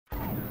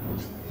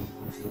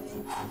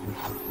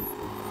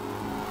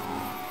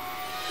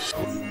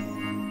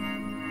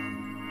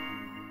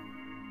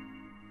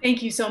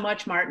Thank you so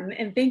much, Martin.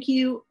 And thank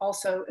you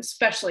also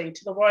especially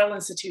to the Royal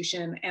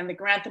Institution and the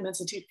Grantham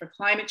Institute for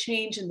Climate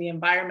Change and the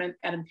Environment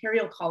at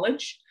Imperial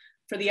College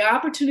for the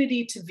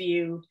opportunity to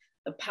view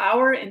the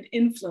power and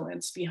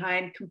influence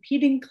behind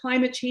competing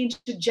climate change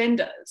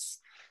agendas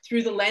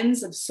through the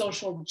lens of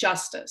social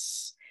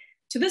justice.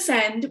 To this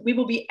end, we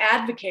will be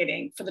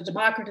advocating for the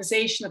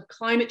democratization of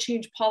climate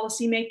change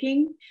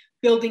policymaking,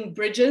 building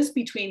bridges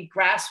between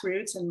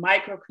grassroots and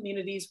micro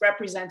communities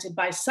represented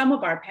by some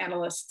of our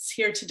panelists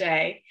here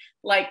today,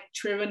 like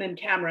Trewin and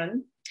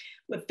Cameron,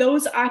 with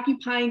those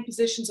occupying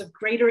positions of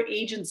greater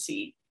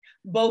agency,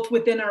 both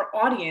within our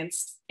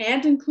audience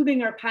and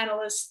including our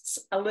panelists,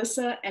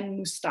 Alyssa and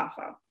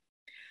Mustafa.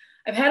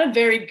 I've had a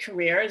varied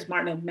career, as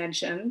Martin had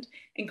mentioned,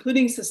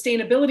 including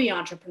sustainability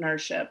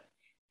entrepreneurship,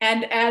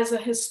 and as a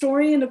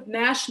historian of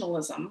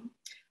nationalism,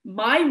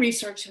 my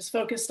research has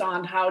focused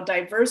on how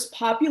diverse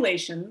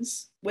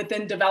populations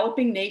within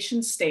developing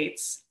nation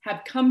states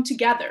have come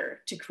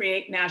together to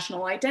create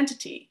national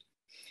identity.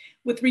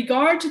 With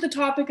regard to the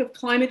topic of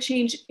climate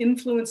change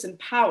influence and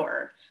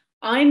power,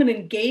 I'm an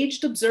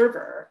engaged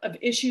observer of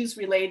issues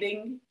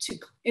relating to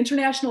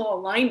international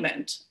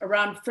alignment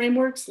around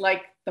frameworks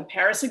like the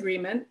Paris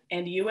Agreement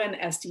and UN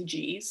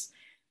SDGs,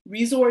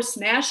 resource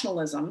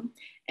nationalism,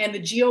 and the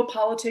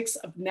geopolitics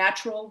of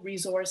natural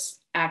resource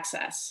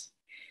access.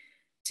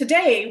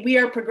 Today, we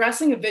are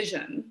progressing a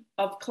vision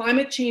of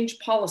climate change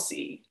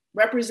policy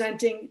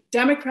representing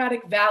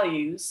democratic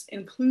values,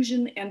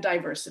 inclusion, and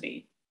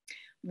diversity,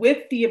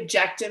 with the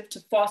objective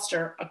to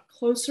foster a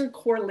closer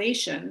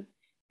correlation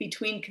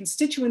between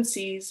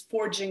constituencies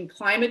forging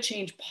climate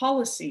change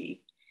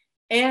policy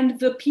and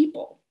the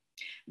people.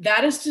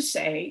 That is to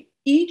say,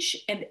 each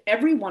and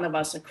every one of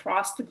us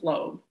across the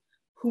globe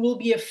who will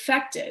be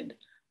affected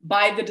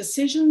by the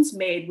decisions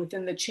made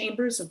within the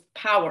chambers of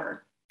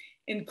power,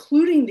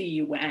 including the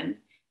UN,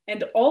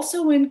 and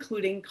also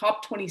including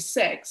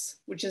COP26,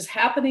 which is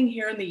happening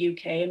here in the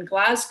UK in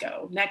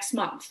Glasgow next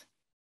month.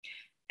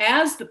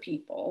 As the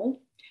people,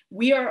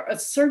 we are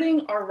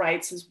asserting our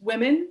rights as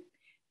women,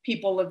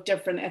 people of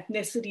different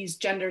ethnicities,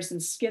 genders,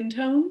 and skin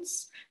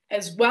tones,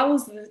 as well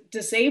as the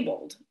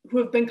disabled, who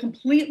have been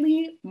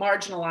completely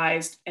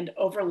marginalized and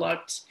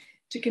overlooked,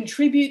 to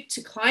contribute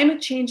to climate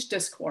change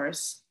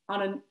discourse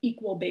on an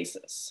equal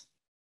basis.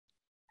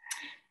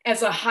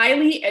 As a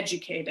highly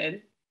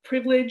educated,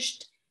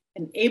 privileged,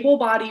 and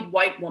able-bodied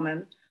white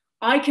woman,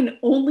 I can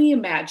only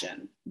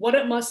imagine what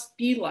it must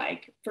be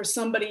like for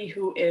somebody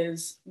who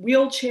is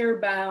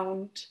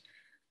wheelchair-bound,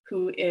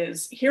 who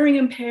is hearing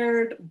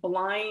impaired,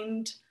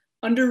 blind,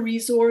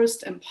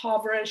 under-resourced,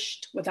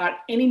 impoverished, without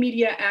any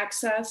media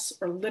access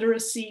or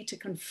literacy to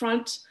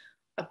confront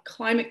a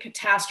climate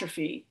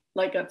catastrophe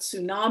like a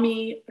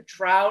tsunami, a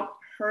drought,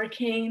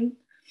 hurricane.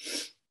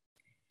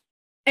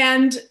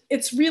 And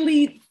it's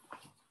really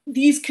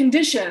these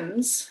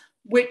conditions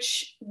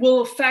which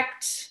will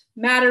affect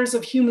matters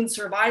of human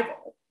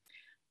survival,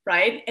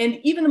 right? And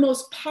even the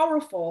most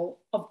powerful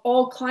of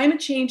all climate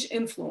change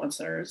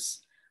influencers,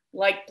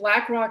 like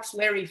BlackRock's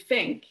Larry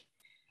Fink,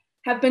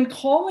 have been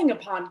calling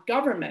upon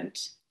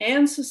government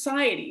and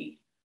society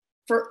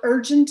for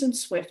urgent and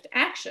swift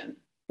action.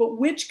 But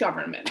which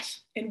government?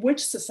 In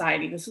which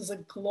society? This is a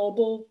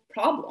global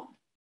problem.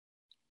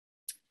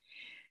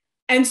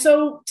 And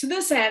so to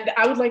this end,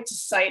 I would like to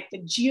cite the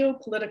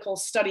Geopolitical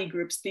Study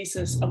Group's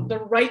thesis of the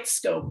right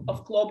scope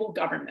of global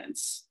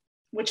governments,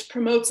 which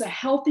promotes a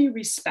healthy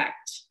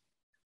respect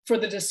for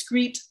the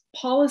discrete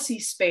policy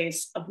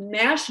space of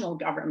national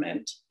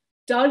government,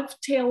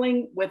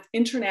 dovetailing with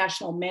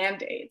international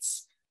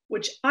mandates,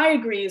 which I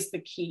agree is the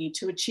key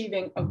to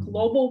achieving a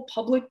global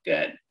public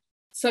good,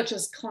 such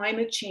as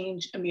climate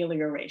change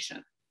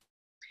amelioration.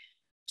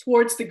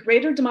 Towards the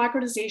greater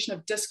democratization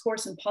of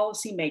discourse and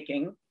policy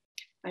making,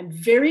 I'm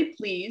very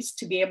pleased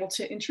to be able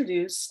to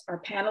introduce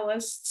our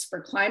panelists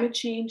for climate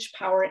change,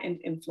 power, and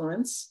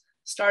influence,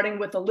 starting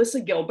with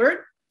Alyssa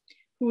Gilbert,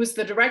 who is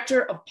the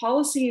Director of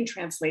Policy and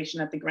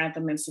Translation at the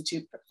Grantham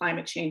Institute for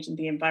Climate Change and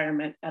the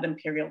Environment at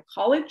Imperial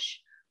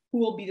College, who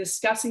will be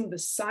discussing the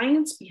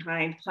science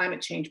behind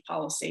climate change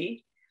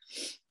policy.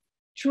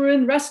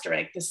 Trewin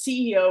Restorick, the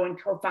CEO and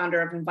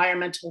co-founder of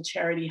environmental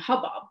charity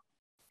Hubbub,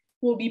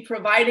 will be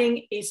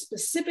providing a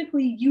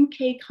specifically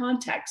UK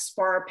context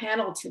for our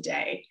panel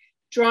today,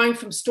 drawing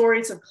from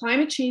stories of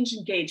climate change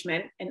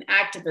engagement and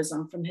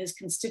activism from his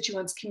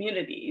constituents'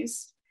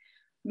 communities.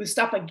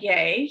 Mustafa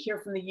Gay, here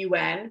from the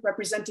UN,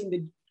 representing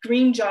the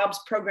Green Jobs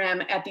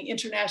Program at the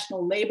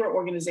International Labour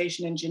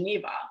Organization in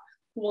Geneva,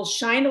 who will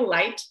shine a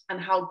light on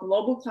how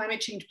global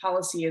climate change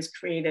policy is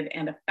created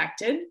and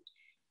affected.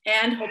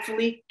 And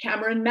hopefully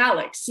Cameron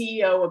Malik,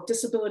 CEO of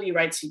Disability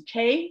Rights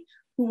UK,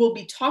 who will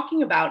be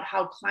talking about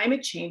how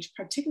climate change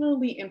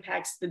particularly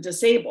impacts the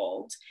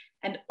disabled,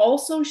 and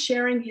also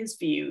sharing his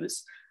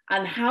views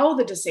on how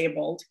the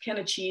disabled can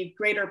achieve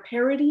greater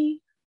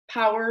parity,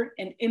 power,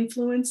 and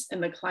influence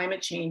in the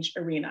climate change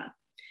arena.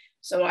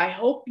 So I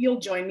hope you'll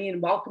join me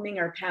in welcoming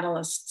our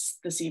panelists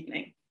this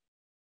evening.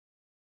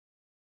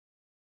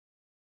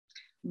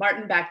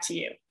 Martin, back to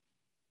you.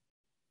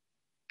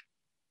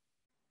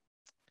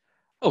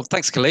 Oh,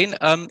 thanks, Colleen.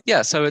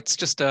 Yeah, so it's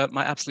just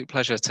my absolute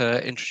pleasure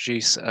to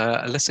introduce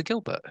Alyssa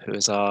Gilbert, who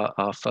is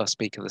our first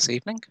speaker this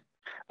evening.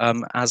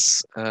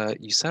 As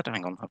you said,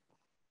 hang on, I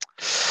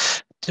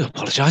do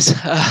apologise.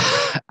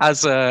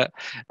 As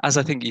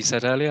I think you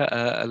said earlier,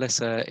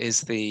 Alyssa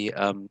is the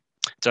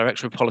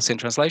Director of Policy and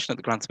Translation at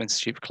the Grantham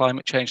Institute for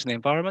Climate Change and the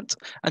Environment,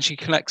 and she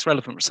connects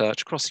relevant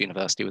research across the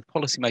university with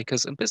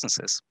policymakers and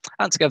businesses.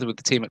 And together with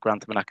the team at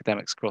Grantham and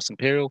academics across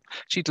Imperial,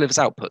 she delivers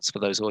outputs for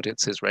those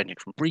audiences ranging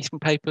from briefing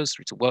papers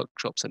through to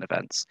workshops and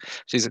events.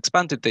 She's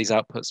expanded these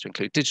outputs to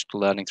include digital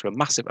learning through a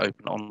massive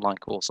open online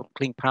course on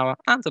clean power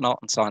and an art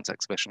and science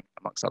exhibition,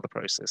 amongst other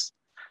processes.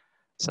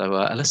 So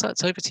Alyssa,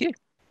 it's over to you.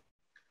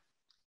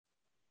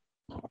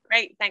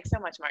 Great, thanks so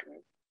much,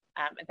 Martin.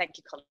 And thank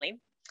you, Colleen.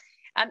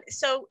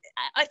 So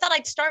I thought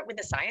I'd start with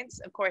the science.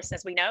 Of course,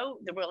 as we know,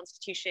 the Royal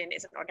Institution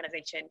is an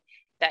organization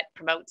that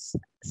promotes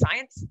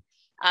science.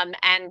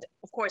 And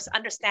of course, our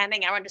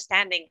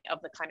understanding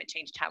of the climate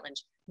change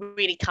challenge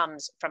really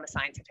comes from a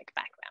scientific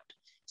background.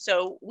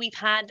 So we've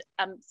had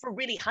for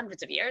really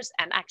hundreds of years,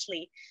 and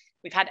actually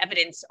we've had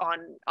evidence on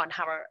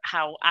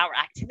how our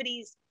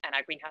activities and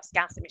our greenhouse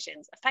gas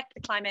emissions affect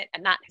the climate,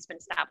 and that has been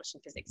established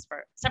in physics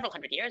for several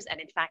hundred years.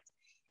 And in fact,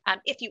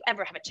 if you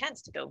ever have a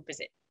chance to go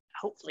visit,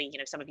 hopefully,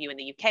 some of you in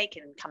the UK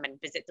can come and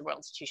visit the Royal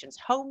Institution's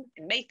home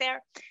in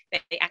Mayfair.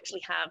 They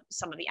actually have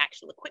some of the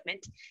actual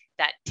equipment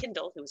that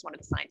Tyndall, who was one of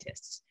the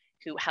scientists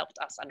who helped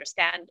us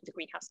understand the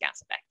greenhouse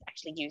gas effect,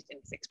 actually used in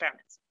his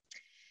experiments.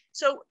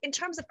 So in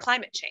terms of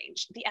climate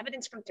change, the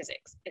evidence from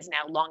physics is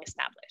now long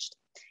established.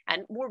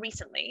 And more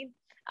recently,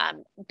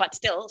 but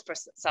still for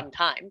some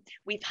time,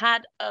 we've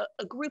had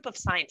a group of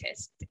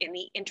scientists in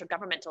the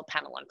Intergovernmental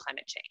Panel on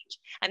Climate Change.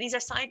 And these are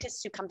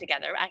scientists who come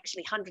together,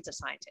 actually hundreds of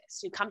scientists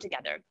who come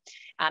together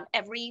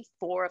every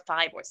 4 or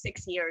 5 or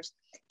 6 years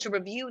to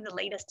review the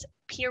latest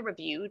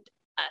peer-reviewed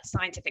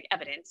scientific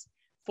evidence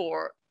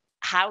for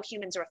how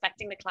humans are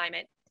affecting the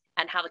climate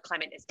and how the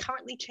climate is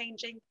currently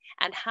changing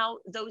and how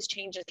those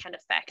changes can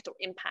affect or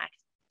impact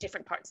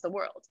different parts of the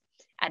world.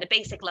 At a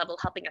basic level,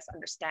 helping us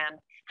understand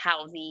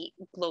how the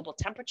global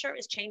temperature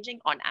is changing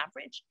on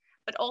average,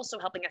 but also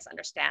helping us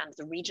understand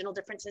the regional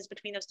differences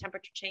between those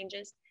temperature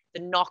changes,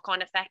 the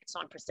knock-on effects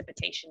on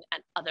precipitation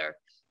and other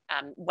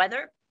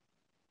weather,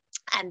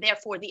 and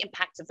therefore the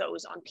impacts of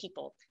those on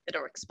people that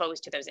are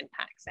exposed to those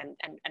impacts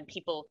and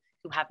people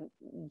who have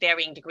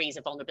varying degrees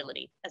of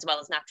vulnerability, as well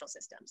as natural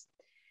systems.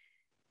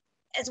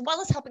 As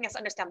well as helping us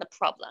understand the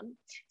problem,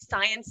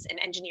 science and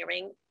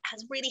engineering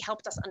has really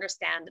helped us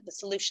understand the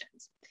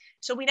solutions.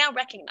 So we now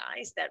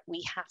recognize that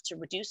we have to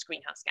reduce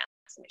greenhouse gas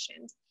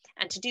emissions.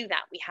 And to do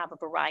that, we have a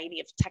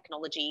variety of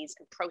technologies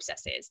and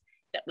processes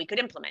that we could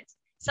implement.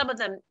 Some of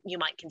them you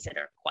might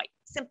consider quite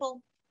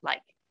simple,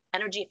 like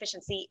energy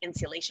efficiency,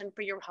 insulation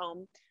for your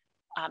home,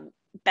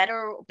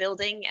 better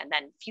building and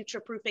then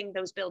future-proofing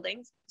those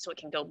buildings so it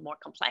can go more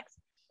complex.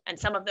 And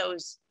some of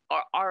those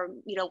are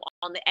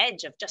on the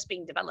edge of just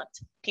being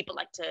developed. People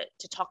like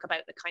to talk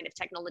about the kind of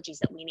technologies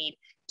that we need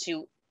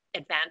to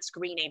advance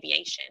green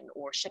aviation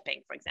or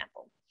shipping, for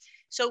example.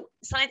 So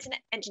science and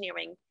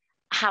engineering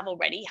have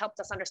already helped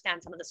us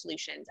understand some of the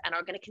solutions and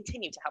are going to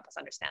continue to help us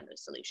understand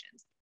those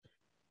solutions.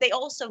 They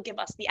also give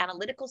us the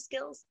analytical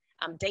skills,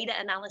 data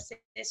analysis,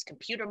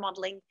 computer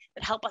modeling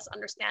that help us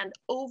understand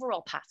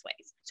overall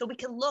pathways. So we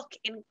can look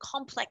in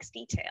complex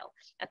detail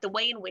at the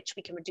way in which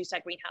we can reduce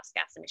our greenhouse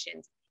gas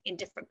emissions in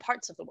different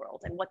parts of the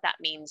world and what that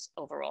means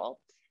overall,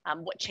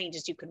 what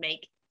changes you could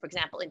make, for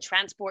example, in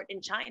transport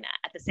in China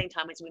at the same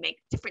time as we make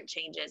different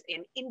changes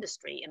in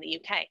industry in the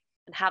UK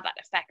and how that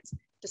affects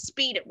the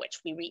speed at which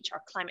we reach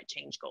our climate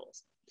change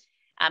goals.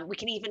 We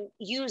can even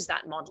use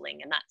that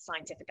modeling and that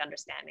scientific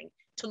understanding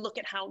to look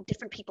at how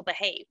different people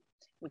behave.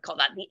 We call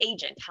that the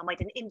agent. How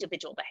might an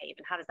individual behave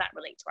and how does that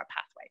relate to our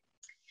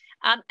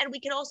pathway? And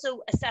we can also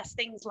assess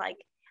things like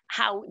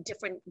how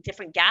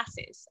different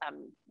gases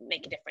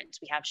make a difference.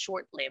 We have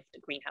short-lived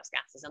greenhouse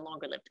gases and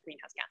longer-lived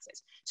greenhouse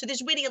gases. So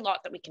there's really a lot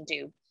that we can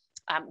do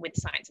with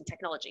science and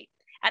technology.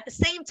 At the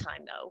same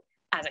time, though,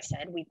 as I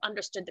said, we've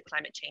understood the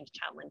climate change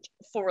challenge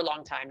for a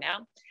long time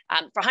now.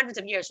 For hundreds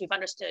of years, we've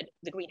understood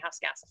the greenhouse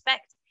gas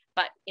effect,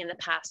 but in the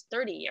past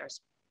 30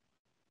 years,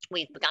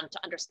 we've begun to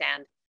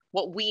understand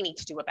what we need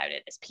to do about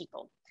it as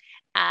people.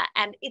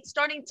 And it's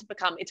starting to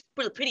become, it's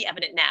pretty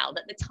evident now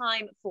that the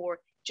time for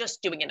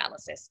just doing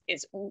analysis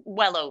is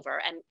well over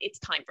and it's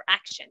time for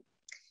action.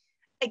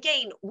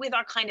 Again, with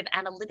our kind of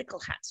analytical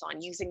hats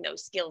on, using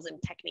those skills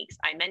and techniques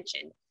I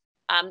mentioned,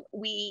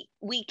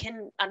 we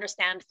can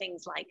understand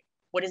things like,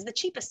 what is the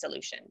cheapest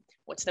solution?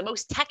 What's the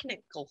most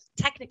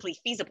technically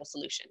feasible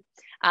solution?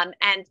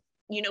 And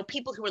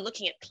people who are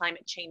looking at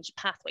climate change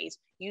pathways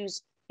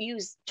use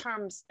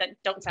terms that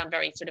don't sound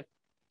very sort of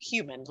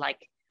human,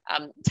 like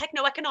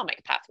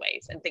techno-economic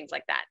pathways and things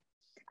like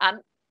that.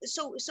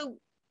 So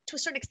to a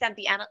certain extent,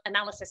 the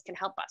analysis can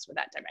help us with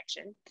that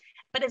direction.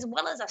 But as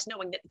well as us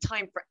knowing that the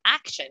time for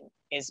action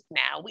is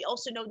now, we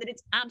also know that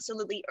it's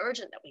absolutely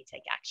urgent that we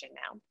take action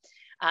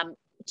now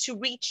to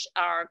reach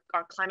our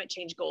climate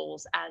change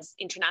goals as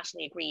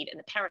internationally agreed in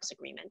the Paris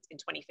Agreement in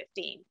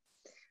 2015.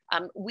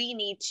 We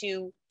need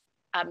to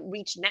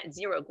reach net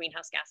zero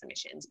greenhouse gas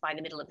emissions by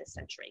the middle of this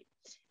century.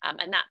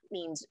 And that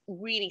means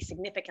really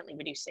significantly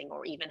reducing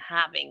or even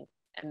halving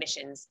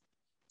emissions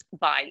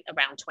by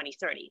around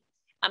 2030.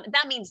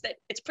 That means that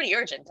it's pretty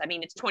urgent. I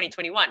mean, it's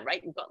 2021,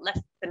 right? We've got less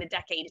than a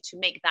decade to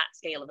make that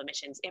scale of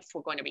emissions if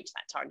we're going to reach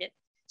that target.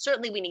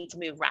 Certainly, we need to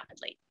move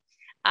rapidly.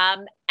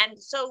 And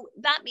so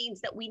that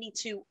means that we need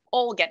to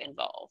all get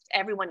involved.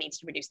 Everyone needs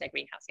to reduce their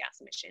greenhouse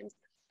gas emissions,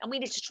 and we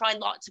need to try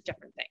lots of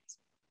different things.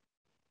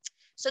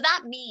 So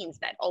that means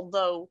that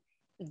although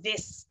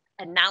this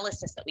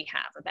analysis that we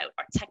have about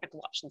our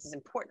technical options is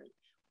important,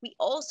 we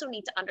also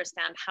need to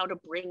understand how to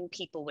bring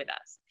people with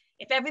us.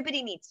 If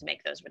everybody needs to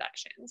make those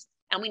reductions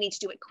and we need to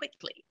do it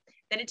quickly,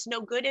 then it's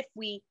no good if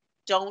we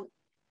don't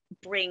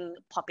bring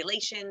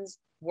populations,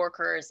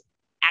 workers,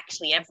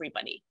 actually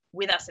everybody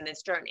with us in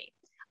this journey.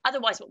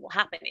 Otherwise, what will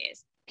happen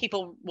is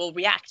people will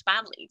react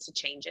badly to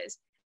changes,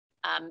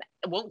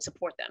 won't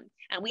support them,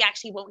 and we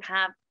actually won't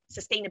have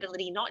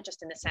sustainability, not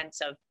just in the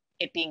sense of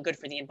it being good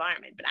for the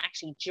environment, but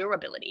actually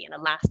durability and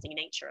a lasting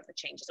nature of the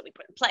changes that we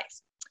put in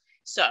place.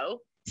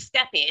 So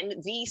step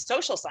in the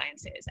social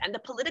sciences and the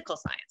political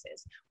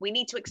sciences. We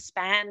need to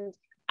expand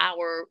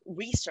our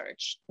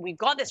research. We've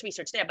got this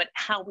research there, but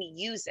how we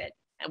use it,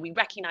 and we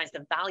recognize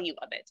the value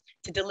of it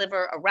to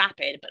deliver a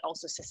rapid but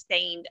also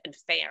sustained and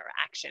fair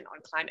action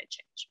on climate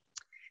change.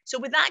 So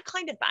with that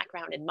kind of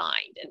background in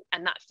mind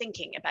and that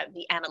thinking about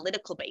the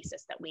analytical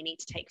basis that we need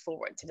to take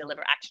forward to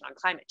deliver action on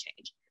climate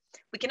change,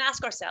 we can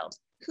ask ourselves,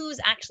 who's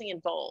actually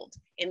involved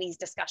in these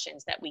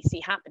discussions that we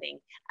see happening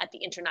at the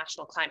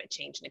international climate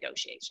change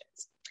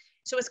negotiations?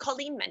 So as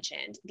Colleen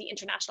mentioned, the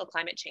international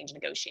climate change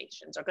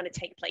negotiations are going to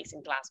take place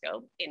in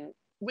Glasgow in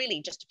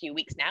really just a few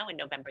weeks now, in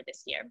November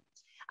this year.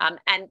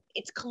 And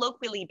it's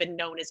colloquially been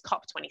known as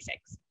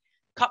COP26.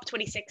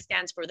 COP26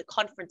 stands for the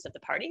Conference of the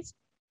Parties.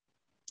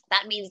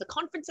 That means the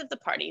Conference of the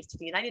Parties to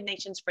the United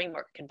Nations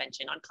Framework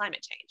Convention on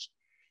Climate Change.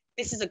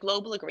 This is a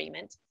global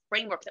agreement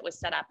framework that was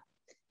set up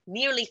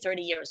nearly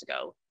 30 years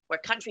ago, where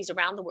countries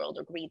around the world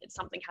agreed that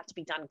something had to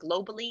be done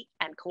globally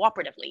and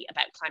cooperatively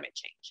about climate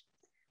change.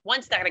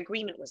 Once that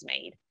agreement was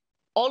made,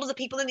 all of the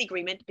people in the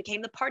agreement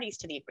became the parties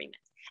to the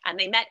agreement, and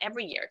they met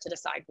every year to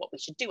decide what we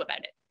should do about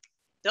it.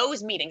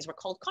 Those meetings were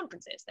called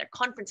conferences. They're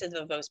conferences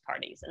of those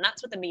parties, and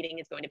that's what the meeting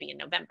is going to be in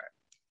November.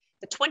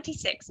 The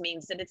 26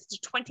 means that it's the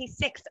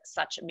 26th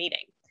such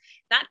meeting.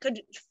 That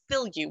could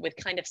fill you with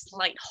kind of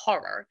slight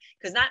horror,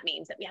 because that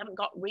means that we haven't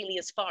got really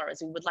as far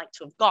as we would like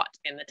to have got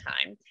in the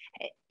time.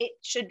 It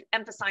should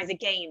emphasize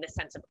again the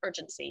sense of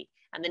urgency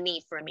and the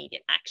need for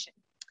immediate action.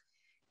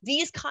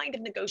 These kind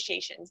of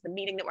negotiations, the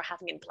meeting that we're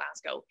having in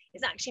Glasgow,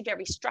 is actually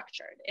very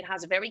structured. It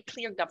has very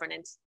clear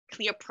governance,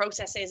 clear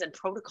processes and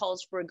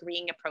protocols for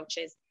agreeing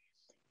approaches.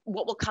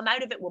 What will come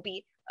out of it will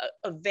be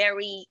a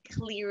very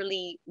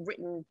clearly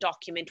written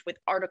document with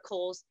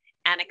articles,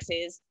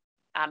 annexes,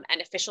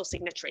 and official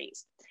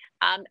signatories.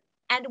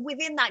 And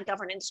within that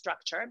governance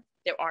structure,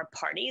 there are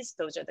parties,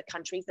 those are the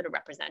countries that are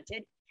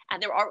represented,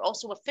 and there are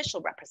also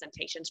official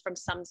representations from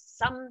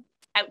some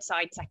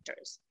outside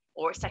sectors,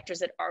 or sectors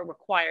that are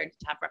required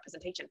to have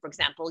representation, for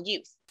example,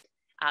 youth.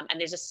 And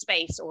there's a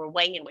space or a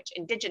way in which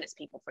Indigenous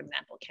people, for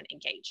example, can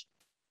engage.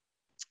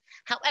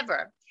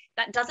 However,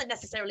 that doesn't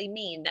necessarily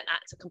mean that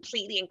that's a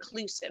completely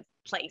inclusive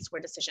place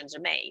where decisions are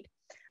made.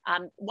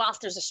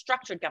 Whilst there's a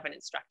structured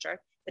governance structure,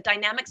 the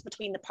dynamics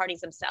between the parties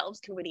themselves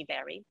can really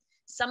vary.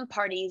 Some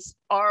parties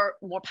are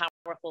more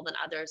powerful than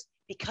others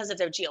because of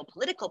their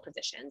geopolitical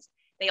positions.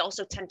 They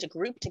also tend to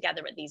group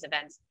together at these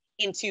events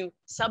into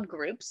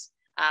subgroups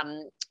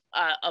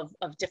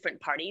of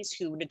different parties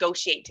who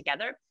negotiate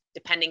together,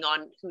 depending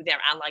on who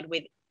they're allied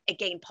with,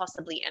 again,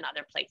 possibly in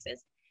other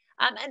places.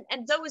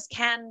 And those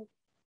can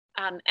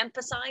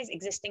emphasize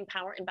existing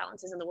power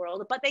imbalances in the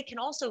world, but they can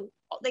also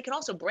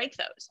break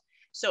those.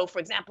 So, for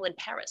example, in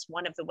Paris,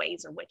 one of the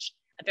ways in which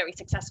a very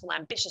successful,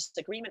 ambitious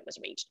agreement was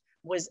reached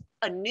was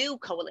a new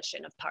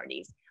coalition of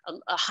parties,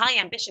 a high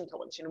ambition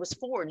coalition was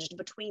forged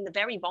between the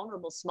very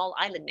vulnerable small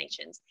island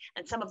nations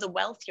and some of the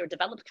wealthier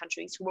developed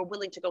countries who were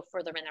willing to go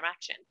further in their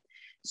action.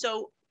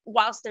 So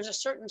whilst there's a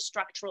certain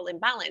structural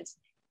imbalance,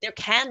 there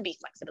can be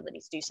flexibility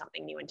to do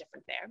something new and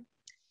different there.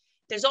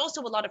 There's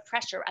also a lot of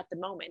pressure at the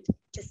moment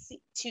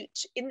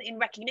in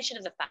recognition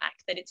of the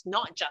fact that it's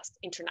not just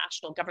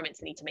international governments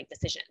that need to make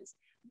decisions,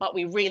 but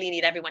we really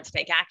need everyone to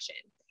take action.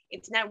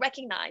 It's now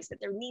recognized that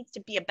there needs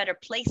to be a better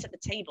place at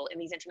the table in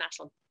these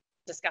international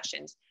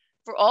discussions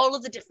for all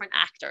of the different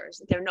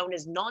actors. They're known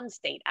as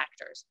non-state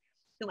actors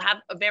who have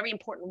a very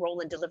important role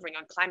in delivering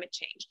on climate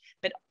change,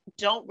 but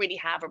don't really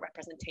have a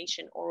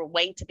representation or a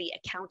way to be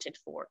accounted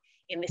for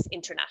in this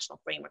international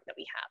framework that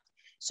we have.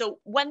 So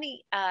when the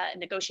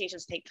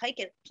negotiations take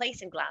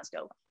place in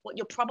Glasgow, what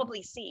you'll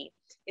probably see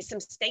is some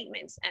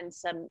statements and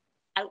some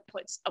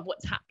outputs of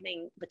what's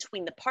happening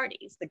between the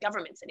parties, the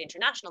governments at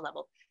international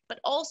level, but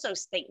also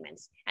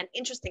statements and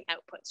interesting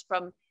outputs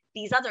from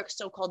these other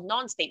so-called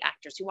non-state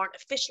actors who aren't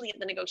officially at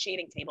the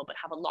negotiating table, but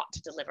have a lot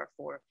to deliver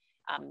for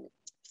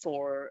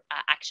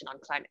action on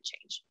climate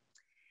change.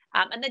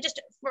 And then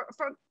just for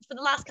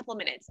the last couple of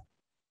minutes,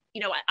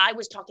 you know, I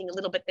was talking a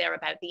little bit there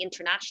about the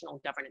international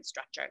governance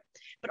structure,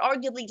 but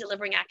arguably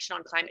delivering action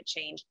on climate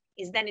change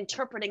is then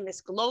interpreting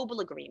this global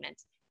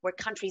agreement where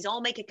countries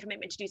all make a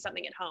commitment to do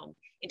something at home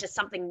into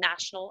something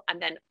national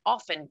and then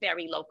often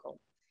very local.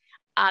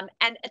 And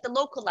at the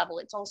local level,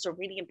 it's also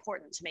really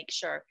important to make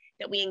sure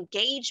that we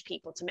engage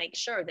people to make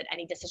sure that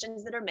any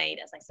decisions that are made,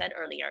 as I said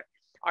earlier,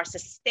 are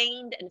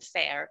sustained and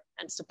fair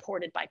and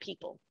supported by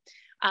people.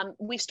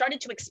 We've started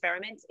to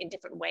experiment in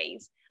different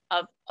ways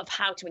of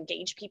how to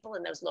engage people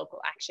in those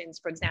local actions.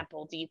 For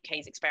example, the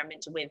UK's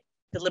experimented with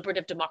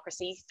deliberative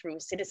democracy through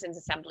citizens'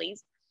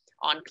 assemblies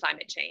on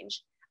climate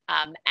change.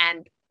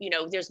 And, you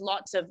know, there's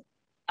lots of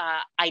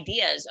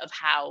ideas of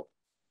how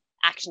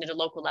action at a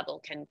local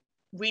level can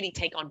really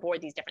take on board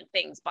these different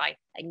things by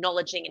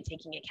acknowledging and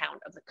taking account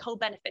of the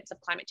co-benefits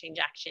of climate change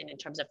action in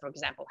terms of, for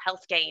example,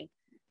 health gain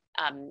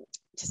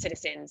to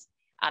citizens,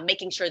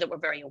 making sure that we're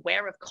very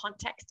aware of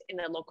context in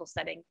the local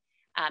setting,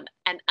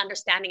 and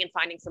understanding and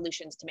finding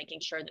solutions to making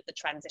sure that the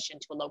transition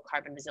to a low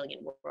carbon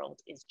resilient world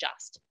is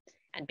just,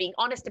 and being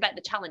honest about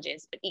the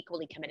challenges, but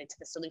equally committed to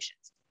the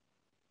solutions.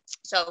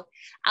 So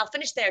I'll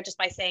finish there just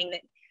by saying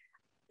that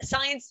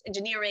science,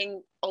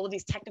 engineering, all of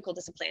these technical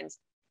disciplines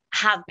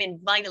have been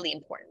vitally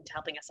important to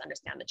helping us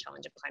understand the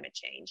challenge of climate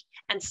change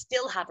and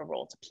still have a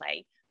role to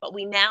play, but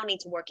we now need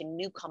to work in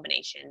new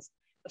combinations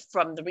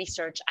from the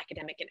research,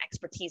 academic, and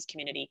expertise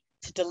community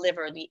to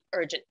deliver the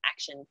urgent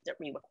action that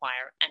we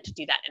require, and to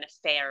do that in a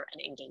fair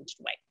and engaged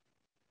way.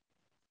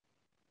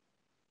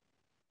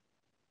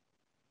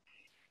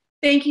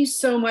 Thank you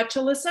so much,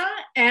 Alyssa.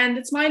 And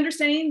it's my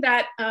understanding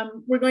that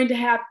we're going to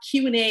have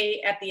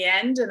Q&A at the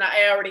end, and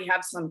I already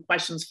have some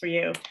questions for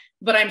you,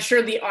 but I'm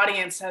sure the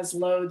audience has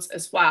loads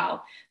as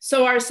well.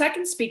 So our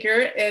second speaker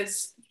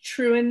is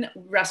Trúin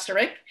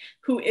Restorick,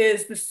 who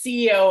is the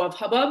CEO of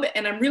Hubbub,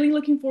 and I'm really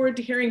looking forward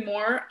to hearing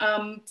more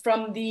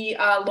from the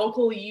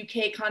local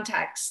UK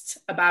context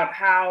about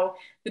how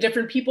the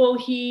different people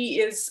he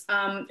is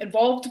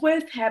involved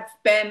with have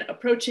been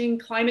approaching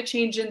climate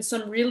change in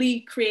some really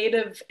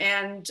creative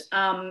and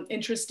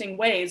interesting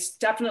ways,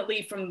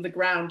 definitely from the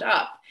ground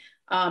up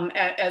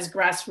as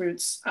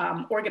grassroots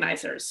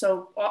organizers.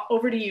 So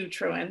over to you,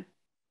 Trúin.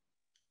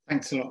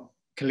 Thanks a lot,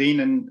 Colleen,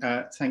 and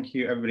thank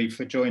you everybody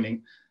for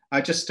joining.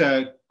 Just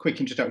a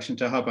quick introduction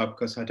to Hubbub,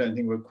 because I don't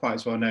think we're quite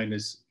as well known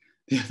as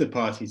the other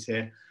parties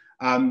here.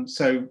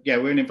 So yeah,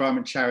 we're an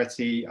environment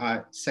charity.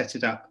 I set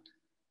it up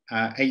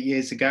 8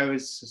 years ago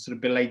as a sort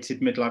of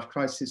belated midlife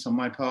crisis on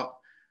my part,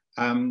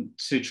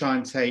 to try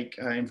and take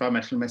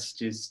environmental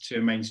messages to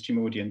a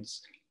mainstream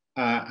audience.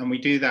 And we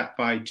do that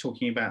by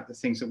talking about the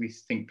things that we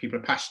think people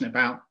are passionate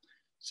about.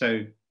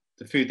 So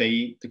the food they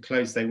eat, the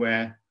clothes they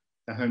wear,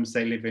 the homes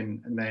they live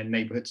in, and their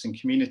neighborhoods and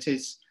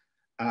communities.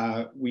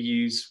 We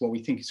use what we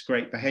think is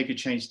great behavior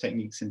change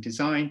techniques and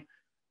design.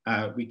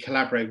 We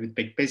collaborate with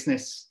big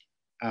business.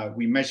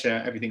 We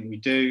measure everything we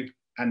do,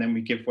 and then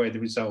we give away the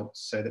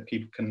results so that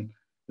people can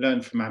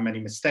learn from our many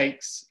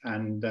mistakes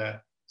and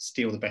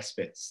steal the best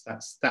bits.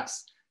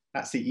 That's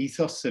the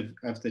ethos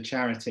of the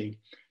charity.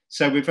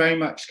 So we're very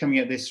much coming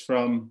at this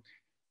from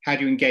how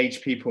do you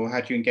engage people,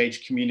 how do you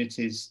engage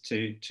communities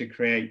to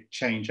create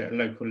change at a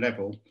local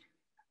level.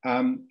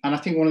 And I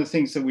think one of the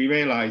things that we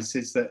realise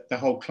is that the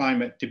whole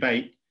climate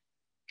debate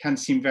can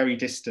seem very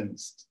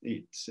distant.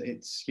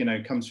 It's you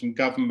know, comes from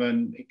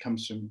government, it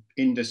comes from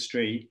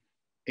industry,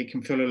 it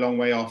can feel a long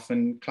way off,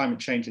 and climate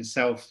change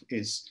itself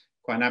is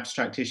quite an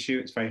abstract issue.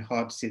 It's very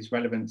hard to see its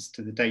relevance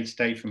to the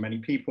day-to-day for many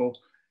people.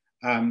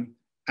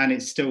 And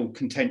it's still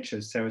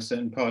contentious. There are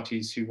certain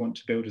parties who want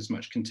to build as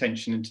much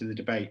contention into the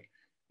debate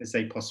as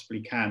they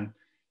possibly can.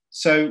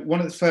 So one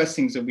of the first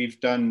things that we've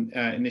done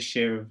in this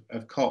year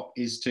of COP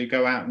is to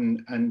go out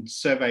and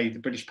survey the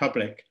British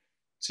public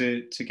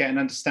to get an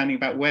understanding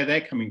about where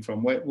they're coming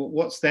from,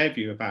 what's their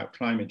view about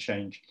climate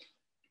change.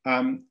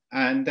 And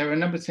there are a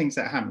number of things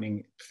that are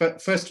happening.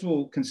 First of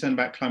all, concern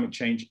about climate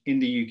change in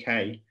the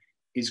UK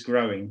is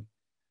growing.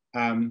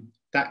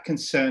 That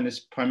concern has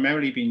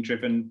primarily been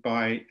driven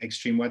by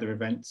extreme weather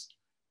events.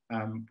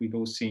 We've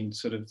all seen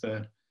sort of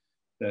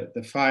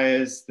the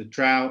fires, the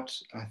drought.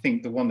 I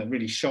think the one that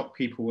really shocked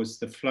people was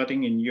the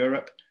flooding in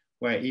Europe,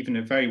 where even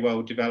a very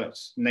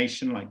well-developed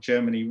nation like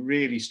Germany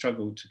really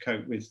struggled to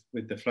cope with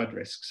the flood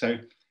risk. So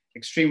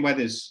extreme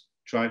weather's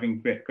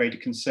driving greater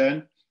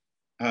concern.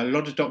 A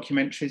lot of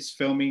documentaries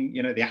filming,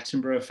 you know, the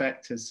Attenborough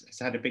effect has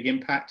had a big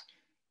impact,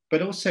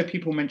 but also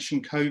people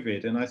mention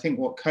COVID. And I think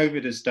what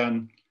COVID has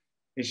done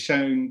is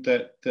shown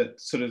that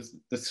sort of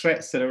the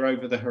threats that are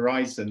over the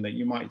horizon that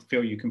you might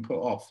feel you can put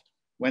off,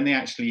 when they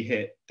actually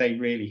hit, they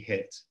really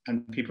hit.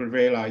 And people have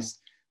realized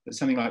that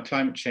something like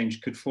climate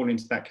change could fall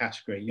into that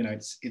category. You know,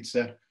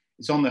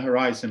 it's on the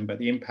horizon, but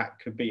the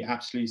impact could be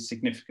absolutely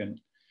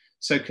significant.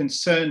 So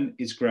concern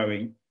is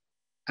growing.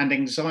 and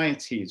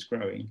anxiety is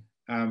growing.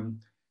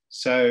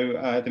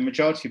 So the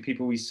majority of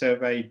people we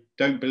surveyed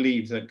don't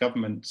believe that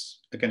governments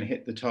are going to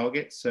hit the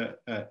targets at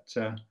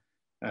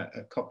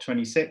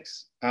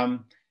COP26.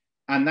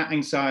 And that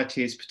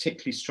anxiety is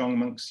particularly strong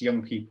amongst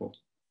young people.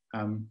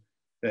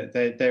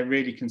 They're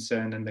really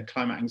concerned, and the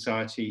climate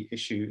anxiety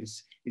issue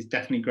is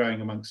definitely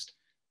growing amongst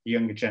the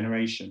younger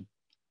generation.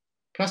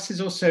 Plus,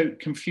 there's also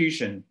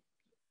confusion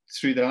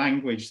through the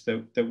language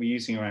that we're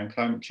using around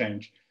climate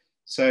change.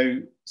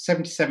 So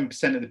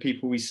 77% of the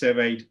people we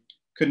surveyed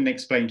couldn't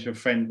explain to a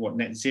friend what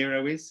net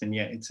zero is, and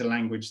yet it's a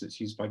language that's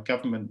used by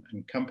government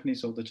and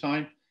companies all the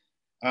time.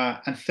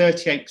 And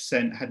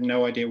 38% had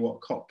no idea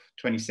what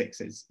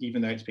COP26 is,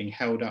 even though it's being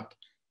held up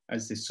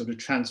as this sort of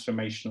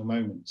transformational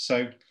moment.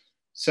 So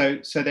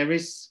there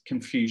is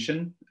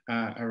confusion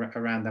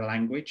around the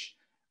language.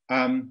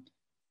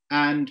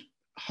 And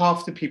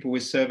half the people we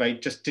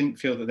surveyed just didn't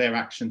feel that their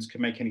actions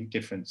could make any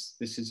difference.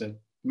 This is a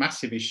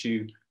massive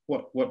issue.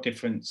 What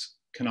difference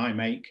can I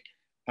make?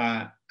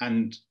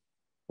 And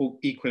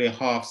equally a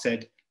half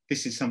said,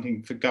 this is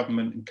something for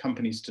government and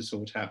companies to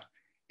sort out.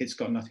 It's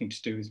got nothing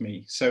to do with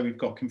me. So we've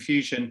got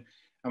confusion,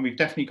 and we've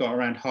definitely got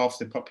around half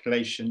the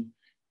population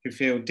who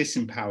feel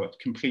disempowered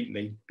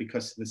completely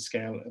because of the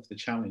scale of the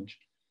challenge.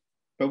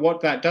 But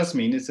what that does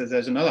mean is that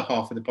there's another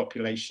half of the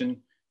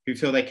population who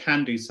feel they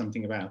can do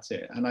something about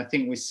it. And I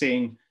think we're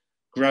seeing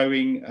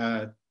growing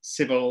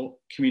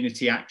civil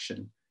community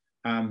action.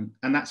 And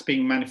that's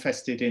being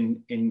manifested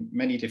in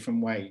many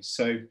different ways.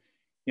 So,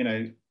 you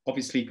know,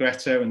 obviously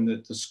Greta and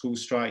the school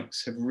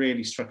strikes have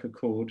really struck a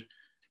chord,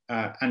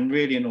 and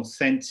really an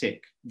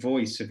authentic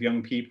voice of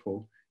young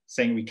people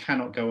saying we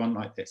cannot go on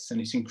like this.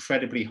 And it's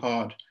incredibly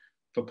hard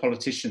for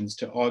politicians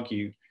to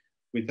argue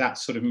with that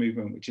sort of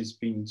movement, which has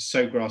been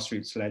so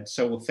grassroots led,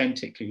 so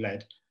authentically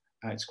led.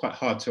 It's quite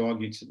hard to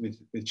argue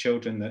with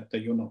children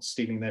that you're not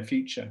stealing their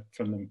future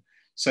from them.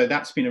 So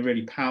that's been a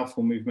really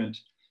powerful movement.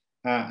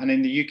 And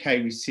in the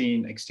UK, we've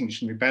seen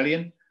Extinction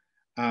Rebellion.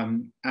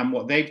 And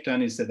what they've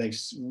done is that they've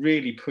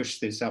really pushed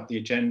this up the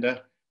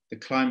agenda. The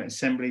climate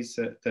assemblies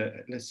that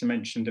Alyssa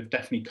mentioned have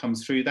definitely come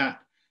through that.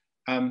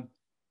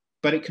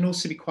 But it can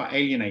also be quite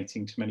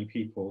alienating to many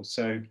people.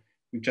 So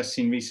we've just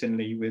seen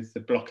recently with the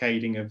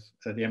blockading of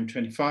the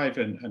M25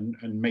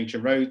 and major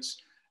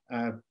roads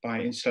by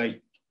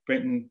Insulate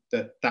Britain,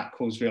 that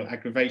caused real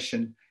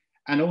aggravation.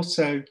 And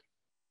also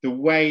the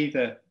way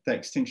that the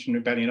Extinction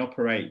Rebellion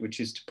operate, which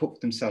is to put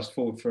themselves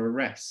forward for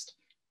arrest,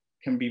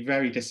 can be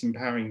very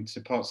disempowering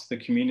to parts of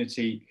the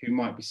community who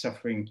might be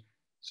suffering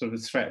sort of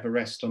a threat of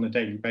arrest on a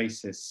daily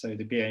basis. So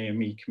the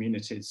BAME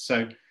communities.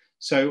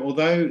 So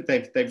although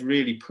they've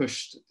really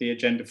pushed the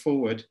agenda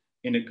forward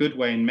in a good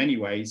way in many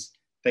ways,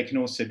 they can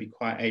also be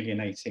quite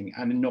alienating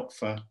and not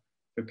for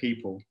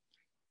people.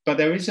 But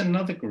there is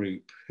another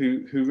group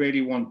who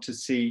really want to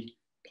see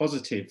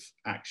positive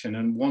action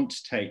and want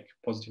to take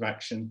positive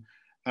action.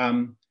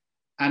 And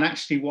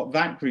actually what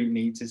that group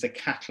needs is a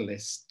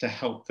catalyst to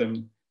help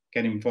them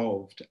get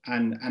involved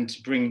and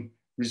to bring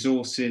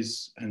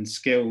resources and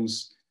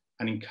skills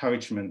and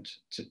encouragement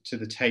to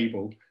the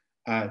table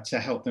to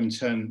help them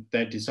turn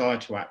their desire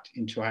to act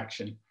into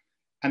action.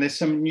 And there's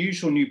some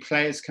unusual new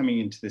players coming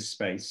into this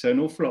space. So an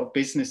awful lot of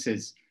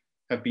businesses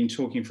have been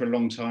talking for a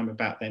long time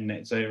about their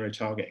net zero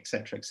target, et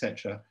cetera, et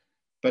cetera.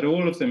 But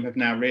all of them have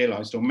now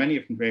realized, or many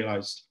of them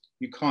realized,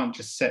 you can't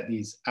just set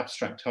these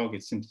abstract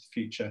targets into the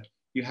future.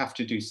 You have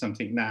to do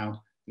something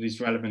now that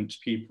is relevant to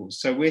people.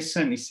 So we're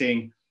certainly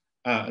seeing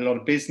a lot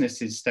of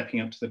businesses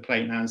stepping up to the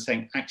plate now and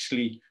saying,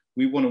 actually,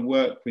 we want to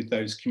work with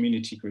those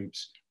community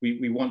groups.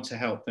 We want to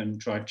help them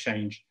drive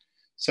change.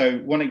 So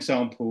one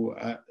example,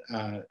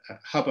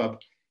 Hubbub,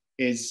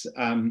 is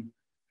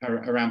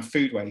around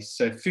food waste.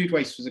 So if food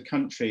waste was a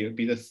country, it would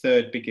be the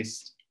third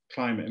biggest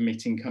climate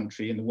emitting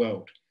country in the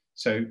world.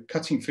 So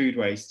cutting food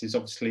waste is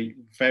obviously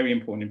very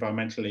important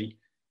environmentally,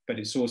 but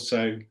it's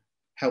also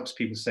helps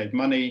people save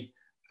money,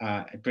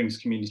 it brings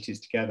communities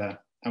together.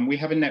 And we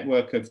have a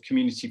network of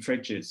community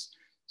fridges.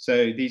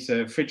 So these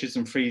are fridges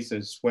and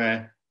freezers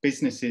where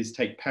businesses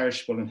take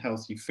perishable and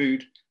healthy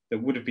food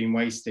that would have been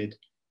wasted,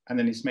 and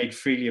then it's made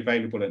freely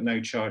available at no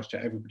charge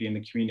to everybody in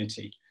the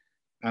community.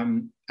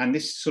 And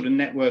this sort of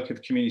network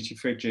of community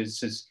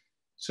fridges has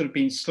sort of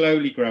been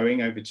slowly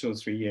growing over 2 or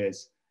 3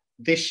 years.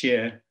 This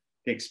year,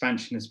 the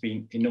expansion has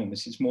been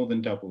enormous. It's more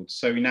than doubled.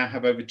 So we now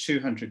have over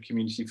 200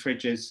 community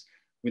fridges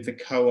with the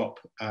co-op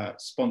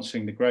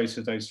sponsoring the growth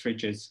of those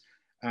fridges.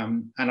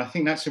 And I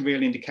think that's a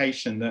real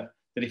indication that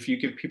if you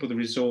give people the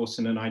resource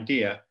and an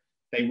idea,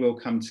 they will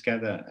come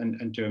together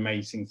and do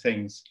amazing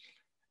things.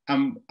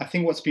 I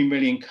think what's been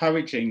really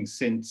encouraging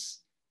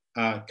since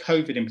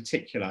COVID in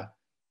particular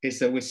is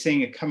that we're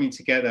seeing a coming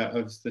together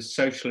of the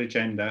social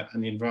agenda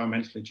and the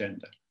environmental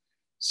agenda.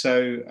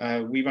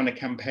 So we run a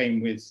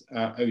campaign with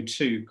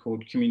O2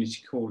 called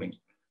Community Calling.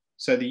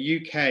 So the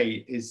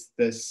UK is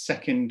the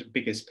second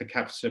biggest per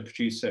capita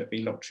producer of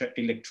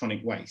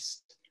electronic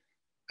waste.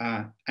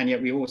 And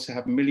yet we also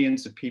have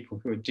millions of people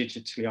who are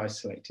digitally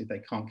isolated.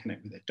 They can't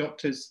connect with their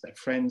doctors, their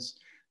friends,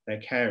 their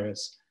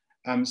carers.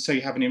 So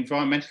you have an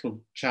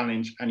environmental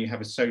challenge and you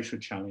have a social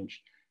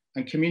challenge.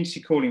 And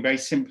community calling very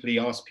simply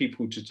asks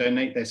people to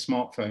donate their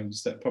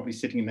smartphones that are probably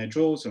sitting in their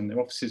drawers or in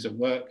their offices at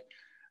work.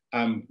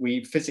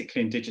 We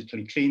physically and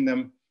digitally clean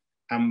them.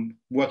 And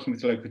working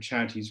with local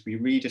charities, we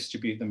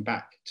redistribute them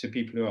back to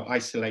people who are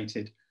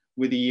isolated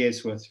with a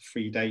year's worth of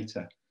free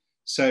data.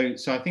 So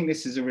I think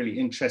this is a really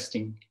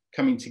interesting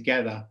coming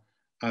together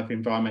of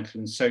environmental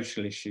and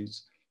social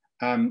issues.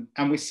 And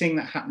we're seeing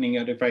that happening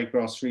at a very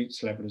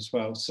grassroots level as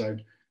well. So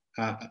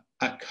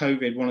at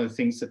COVID, one of the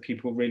things that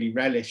people really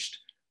relished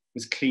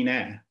was clean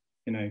air,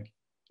 you know,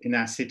 in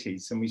our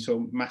cities. And we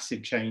saw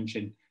massive change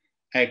in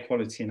air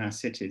quality in our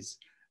cities.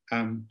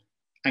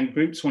 And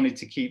groups wanted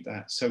to keep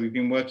that. So we've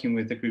been working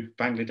with a group of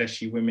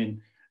Bangladeshi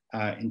women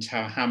in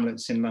Tower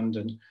Hamlets in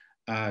London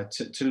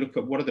to look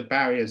at what are the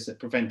barriers that are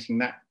preventing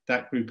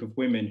that group of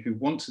women who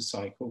want to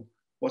cycle,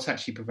 what's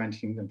actually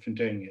preventing them from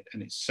doing it.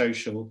 And it's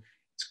social,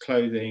 it's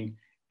clothing,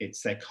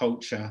 it's their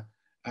culture.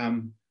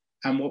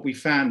 And what we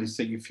found is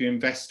that if you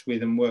invest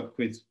with and work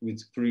with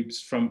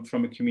groups from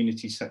a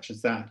community such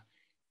as that,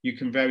 you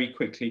can very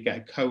quickly get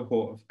a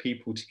cohort of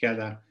people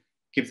together,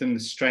 give them the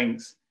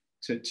strength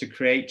to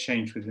create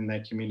change within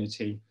their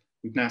community.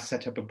 We've now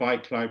set up a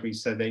bike library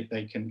so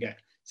they can get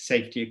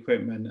safety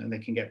equipment and they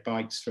can get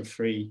bikes for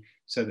free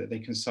so that they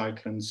can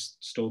cycle and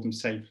store them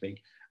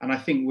safely. And I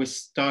think we're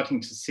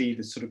starting to see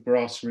the sort of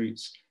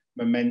grassroots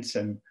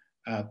momentum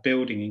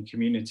building in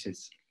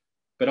communities.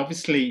 But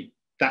obviously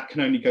that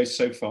can only go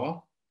so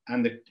far.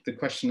 And the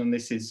question on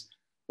this is,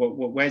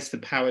 where's the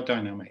power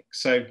dynamic?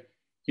 So,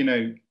 you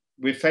know,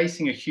 we're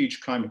facing a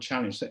huge climate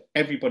challenge that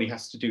everybody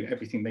has to do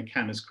everything they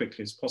can as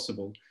quickly as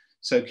possible.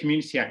 So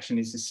community action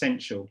is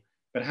essential,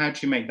 but how do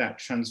you make that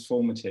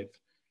transformative?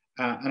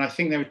 And I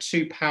think there are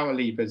two power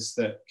levers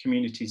that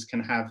communities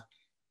can have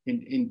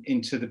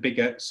into the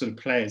bigger sort of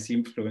players,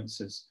 the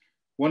influencers.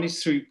 One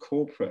is through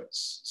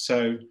corporates.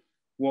 So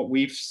what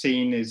we've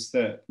seen is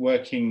that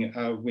working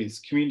with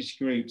community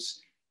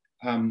groups,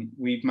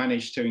 we've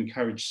managed to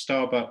encourage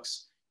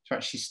Starbucks to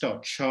actually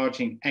start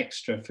charging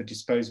extra for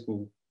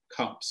disposable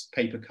cups,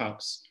 paper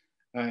cups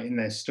in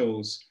their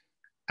stores.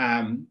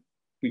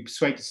 We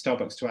persuaded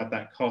Starbucks to add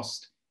that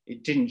cost.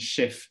 It didn't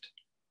shift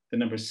the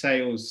number of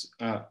sales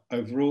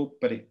overall,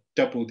 but it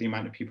doubled the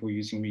amount of people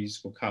using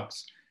reusable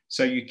cups.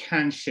 So you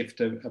can shift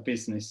a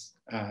business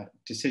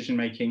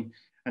decision-making.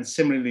 And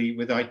similarly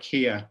with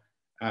IKEA,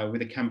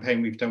 with a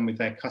campaign we've done with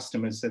their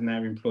customers and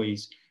their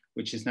employees,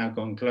 which has now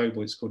gone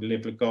global, it's called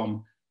Live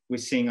Lagom. We're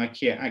seeing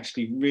IKEA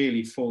actually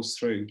really force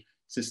through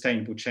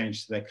sustainable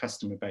change to their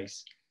customer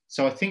base.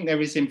 So I think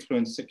there is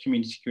influence that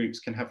community groups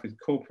can have with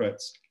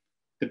corporates.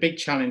 The big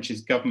challenge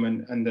is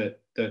government and the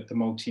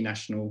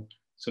multinational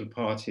sort of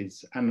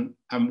parties. And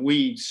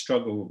we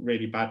struggle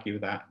really badly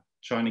with that.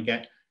 Trying to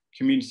get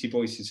community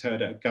voices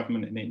heard at a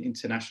government and an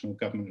international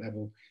government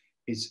level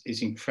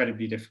is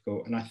incredibly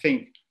difficult. And I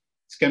think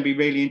it's going to be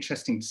really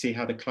interesting to see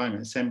how the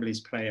climate assemblies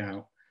play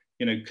out.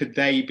 You know, could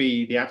they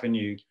be the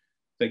avenue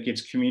that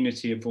gives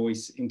community a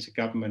voice into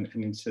government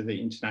and into the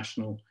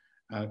international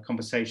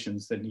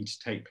conversations that need to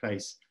take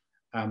place?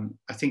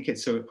 I think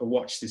it's a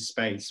watch this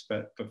space,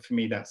 but for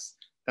me,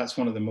 that's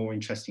one of the more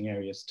interesting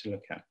areas to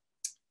look at.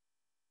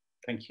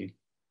 Thank you.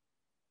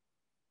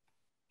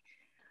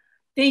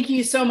 Thank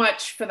you so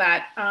much for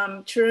that,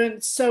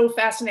 Tarun. So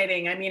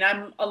fascinating. I mean,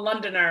 I'm a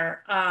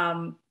Londoner,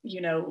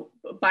 you know,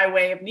 by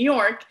way of New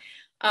York,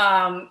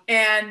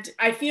 and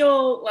I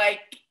feel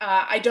like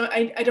I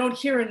don't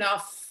hear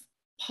enough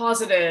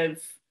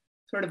positive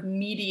sort of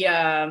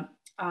media,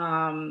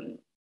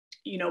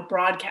 you know,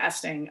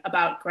 broadcasting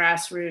about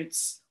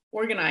grassroots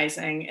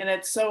organizing, and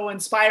it's so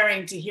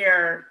inspiring to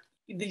hear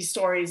these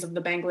stories of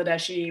the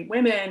Bangladeshi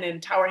women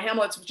in Tower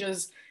Hamlets, which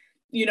is,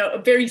 you know,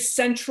 a very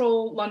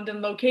central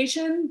London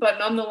location, but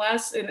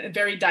nonetheless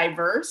very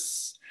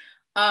diverse.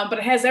 But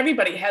it has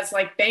everybody. It has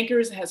like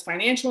bankers, it has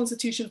financial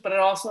institutions, but it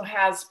also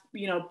has,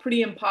 you know,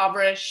 pretty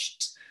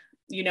impoverished,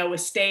 you know,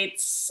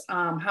 estates,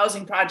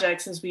 housing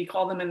projects, as we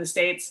call them in the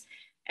States.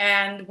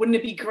 And wouldn't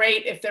it be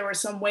great if there were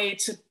some way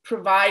to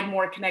provide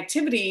more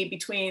connectivity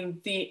between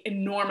the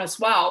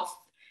enormous wealth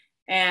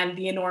and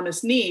the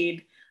enormous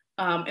need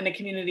in a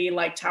community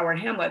like Tower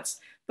Hamlets?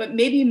 But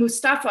maybe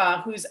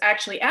Mustafa, who's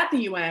actually at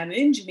the UN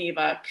in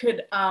Geneva,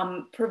 could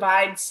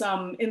provide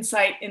some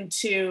insight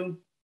into,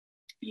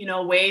 you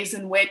know, ways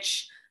in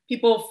which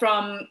people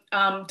from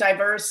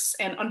diverse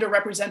and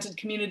underrepresented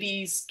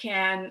communities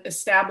can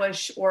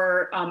establish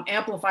or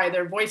amplify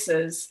their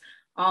voices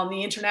on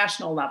the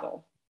international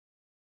level.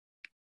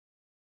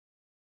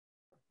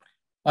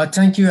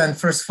 Thank you, and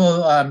first of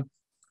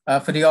all,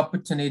 for the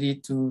opportunity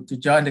to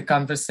join the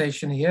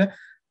conversation here.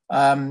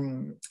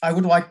 I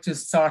would like to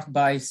start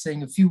by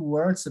saying a few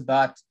words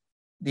about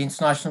the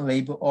International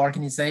Labour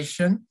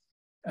Organization.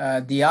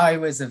 The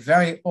ILO is a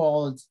very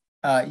old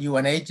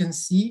UN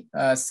agency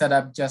set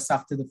up just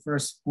after the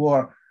First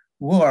World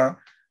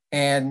War.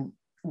 And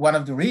one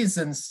of the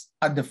reasons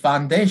at the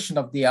foundation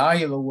of the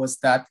ILO was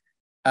that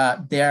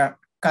there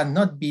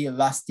cannot be a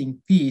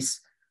lasting peace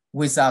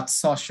without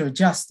social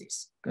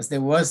justice, because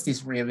there was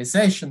this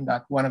realization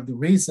that one of the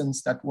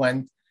reasons that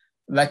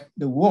led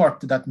the war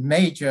to that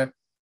major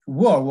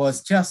war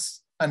was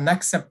just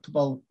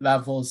unacceptable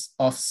levels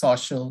of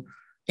social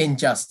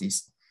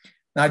injustice.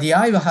 Now, the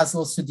ILO has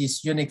also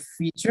this unique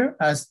feature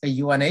as a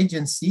UN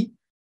agency,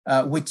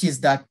 which is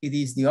that it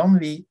is the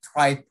only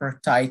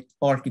tripartite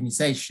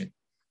organization.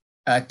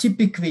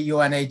 Typically,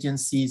 UN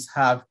agencies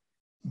have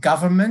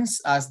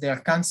governments as their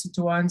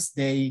constituents.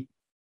 They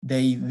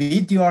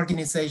lead the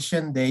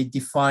organization, they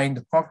define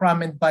the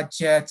program and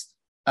budget,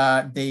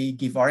 they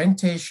give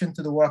orientation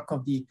to the work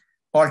of the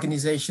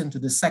organization, to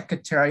the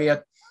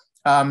secretariat.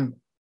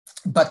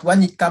 But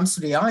when it comes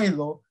to the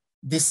ILO,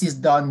 this is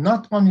done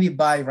not only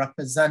by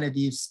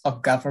representatives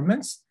of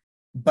governments,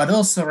 but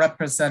also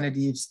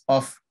representatives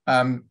of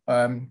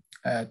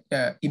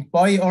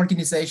employee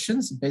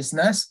organizations,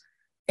 business,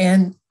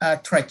 and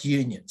trade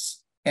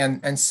unions.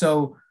 And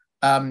so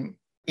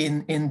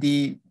in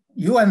the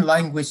UN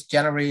language,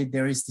 generally,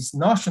 there is this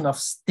notion of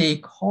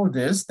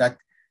stakeholders, that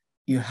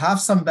you have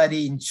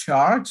somebody in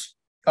charge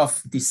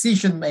of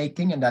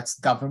decision-making, and that's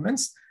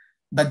governments,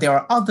 but there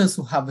are others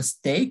who have a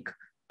stake,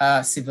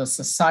 civil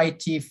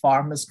society,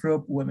 farmers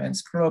group,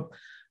 women's group,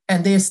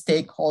 and they're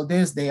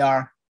stakeholders. They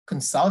are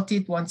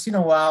consulted once in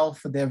a while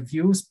for their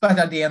views, but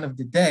at the end of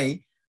the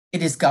day,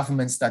 it is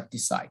governments that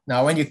decide.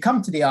 Now, when you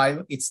come to the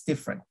ILO, it's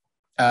different.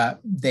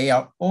 They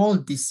are all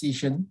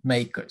decision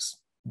makers,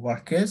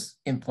 workers,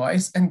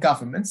 employees, and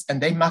governments,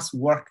 and they must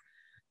work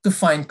to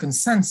find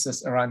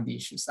consensus around the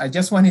issues. I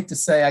just wanted to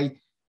say I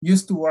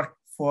used to work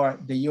for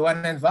the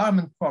UN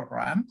Environment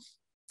Program,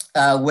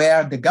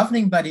 where the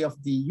governing body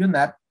of the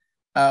UNEP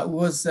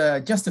was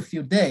just a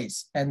few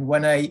days. And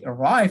when I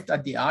arrived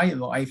at the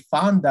ILO, I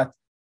found that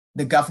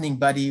the governing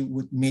body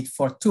would meet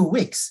for 2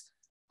 weeks.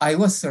 I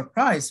was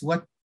surprised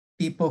what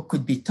people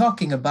could be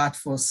talking about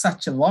for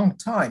such a long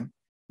time.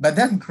 But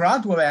then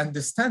gradually I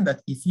understand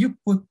that if you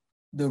put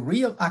the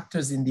real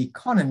actors in the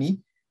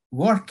economy,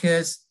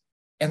 workers,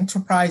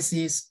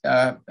 enterprises,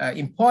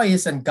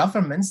 employees, and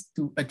governments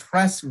to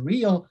address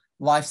real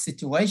life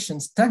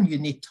situations, then you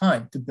need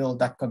time to build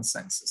that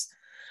consensus.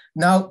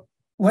 Now,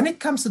 when it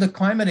comes to the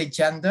climate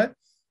agenda,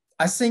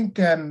 I think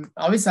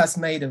Alyssa has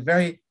made a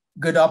very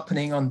good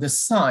opening on the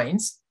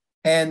science.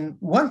 And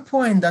one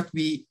point that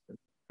we,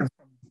 from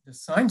the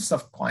science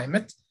of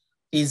climate,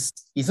 is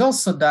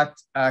also that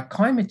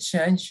climate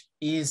change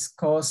is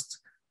caused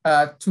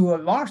to a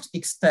large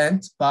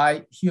extent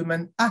by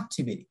human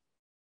activity.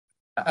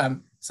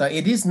 So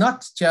it is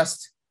not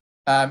just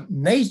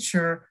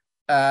nature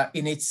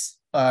in its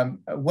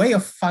way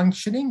of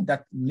functioning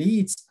that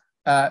leads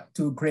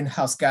to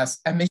greenhouse gas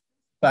emissions,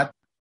 but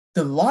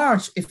the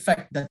large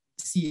effect that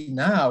we see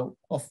now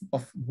of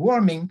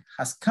warming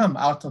has come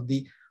out of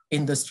the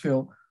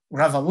Industrial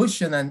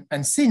Revolution,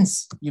 and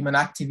since human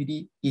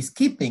activity is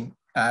keeping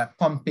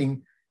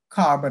pumping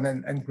carbon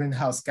and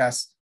greenhouse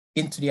gas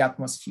into the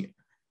atmosphere.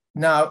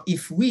 Now,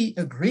 if we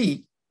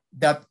agree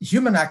that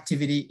human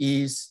activity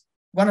is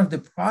one of the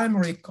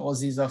primary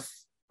causes of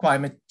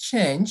climate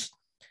change,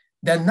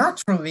 then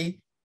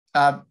naturally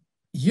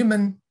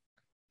human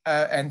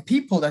and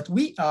people that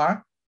we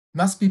are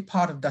must be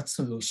part of that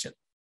solution.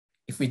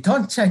 If we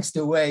don't change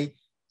the way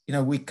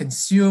we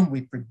consume,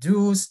 we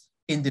produce,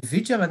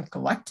 individually and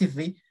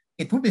collectively,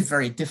 it will be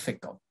very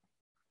difficult.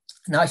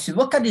 Now, if you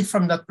look at it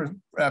from that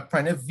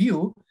point of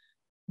view,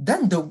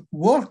 then the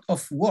world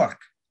of work,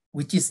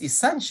 which is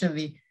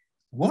essentially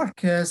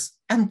workers,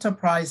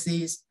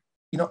 enterprises,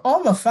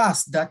 all of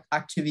us that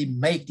actually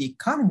make the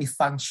economy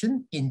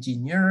function,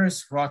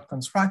 engineers, road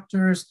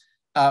constructors,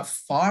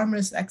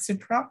 farmers,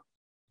 etc.,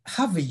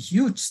 have a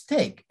huge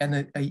stake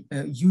and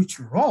a huge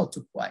role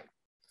to play.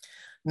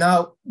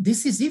 Now,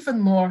 this is even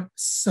more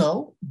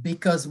so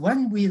because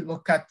when we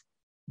look at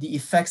the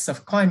effects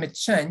of climate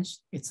change,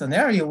 it's an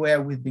area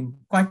where we've been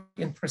quite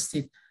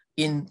interested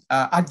in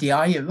at the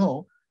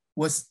ILO,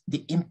 was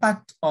the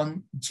impact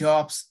on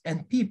jobs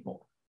and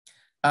people.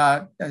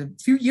 A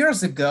few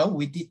years ago,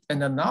 we did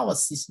an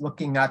analysis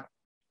looking at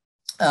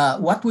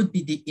what would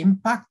be the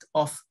impact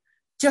of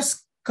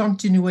just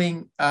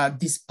continuing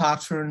this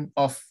pattern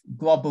of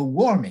global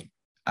warming,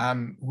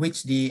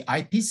 which the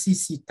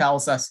IPCC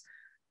tells us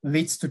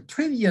leads to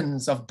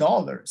trillions of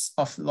dollars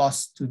of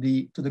loss to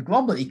the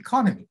global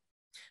economy.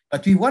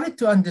 But we wanted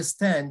to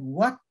understand,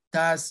 what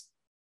does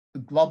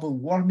global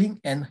warming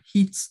and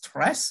heat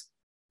stress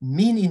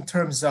mean in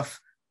terms of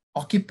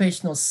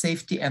occupational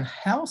safety and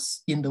health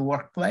in the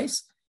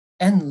workplace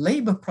and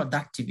labor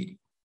productivity.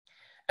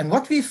 And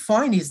what we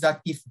find is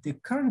that if the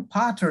current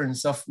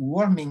patterns of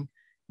warming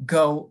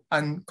go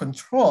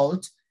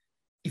uncontrolled,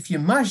 if you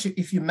measure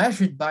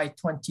it by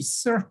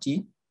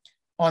 2030,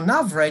 on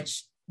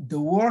average, the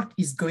world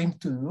is going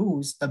to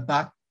lose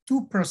about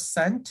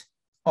 2%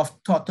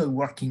 of total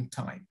working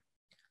time,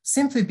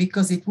 simply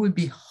because it will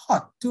be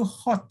too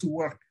hot to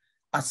work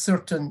at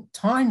certain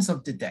times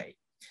of the day.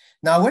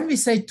 Now, when we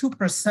say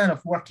 2%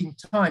 of working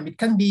time, it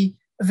can be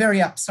a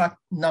very abstract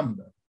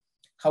number.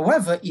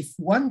 However, if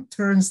one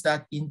turns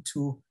that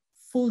into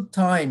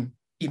full-time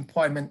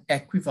employment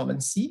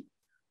equivalency,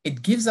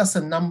 it gives us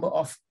a number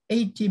of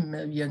 80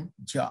 million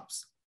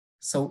jobs.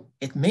 So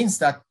it means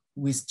that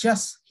with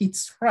just heat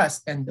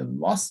stress and the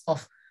loss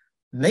of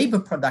labor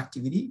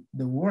productivity,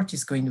 the world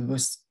is going to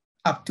lose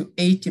up to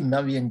 80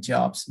 million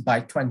jobs by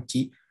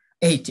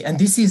 2080. And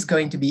this is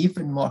going to be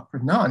even more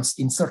pronounced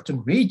in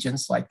certain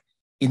regions like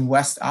in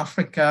West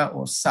Africa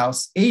or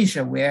South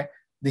Asia, where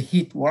the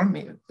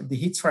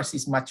heat stress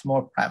is much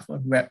more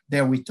prevalent, where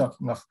there we're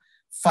talking of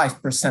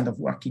 5% of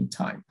working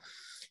time.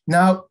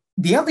 Now,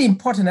 the other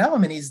important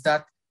element is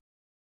that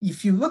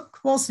if you look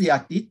closely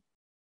at it,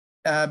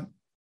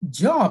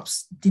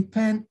 jobs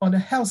depend on a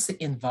healthy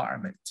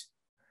environment.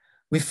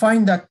 We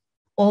find that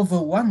over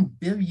 1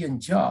 billion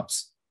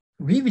jobs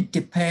really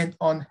depend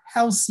on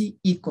healthy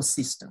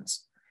ecosystems.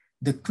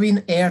 The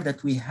clean air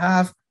that we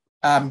have,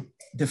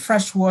 the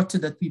fresh water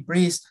that we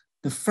breathe,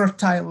 the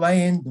fertile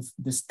land,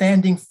 the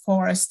standing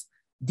forest,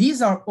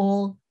 these are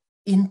all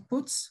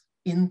inputs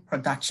in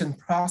production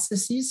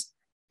processes,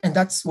 and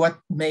that's what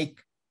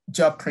make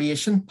job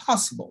creation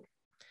possible.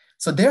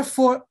 So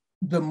therefore,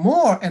 the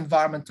more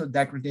environmental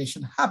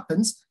degradation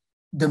happens,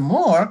 the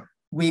more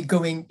we're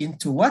going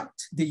into what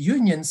the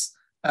union's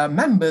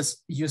members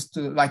used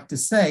to like to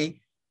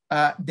say,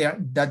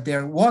 that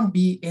there won't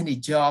be any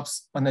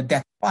jobs on a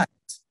dead planet.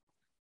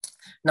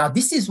 Now,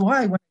 this is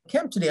why when I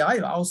came to the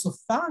island, I also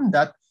found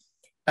that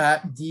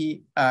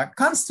the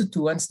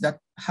constituents that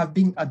have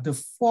been at the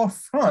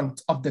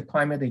forefront of the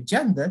climate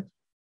agenda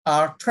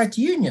are trade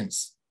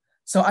unions.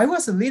 So I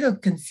was a little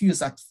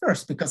confused at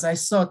first because I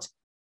thought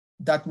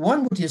that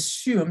one would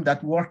assume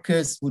that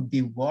workers would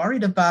be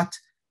worried about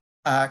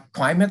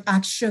climate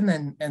action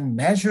and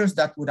measures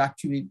that would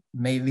actually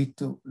may lead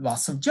to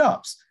loss of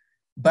jobs.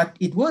 But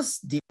it was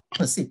the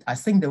opposite. I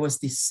think there was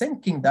this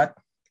thinking that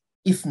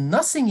if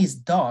nothing is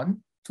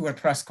done to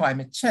address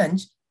climate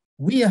change,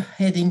 we are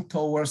heading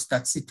towards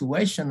that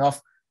situation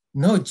of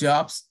no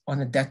jobs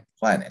on a dead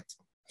planet.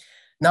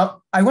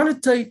 Now, I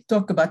want to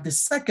talk about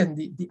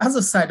the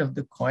other side of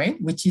the coin,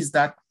 which is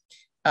that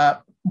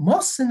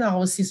most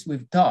analysis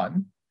we've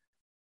done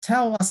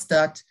tell us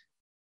that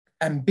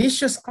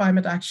ambitious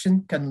climate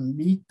action can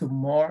lead to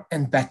more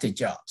and better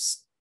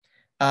jobs.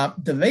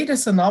 The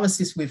latest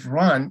analysis we've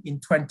run in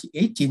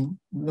 2018,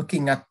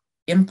 looking at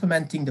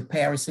implementing the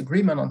Paris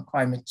Agreement on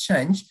climate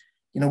change,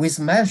 with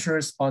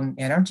measures on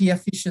energy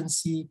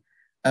efficiency,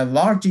 a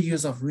larger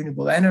use of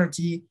renewable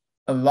energy,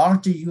 a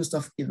larger use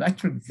of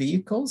electric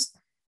vehicles,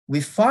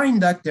 we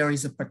find that there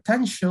is a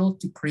potential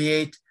to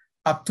create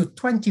up to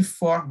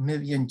 24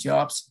 million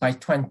jobs by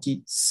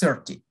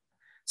 2030.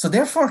 So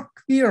therefore,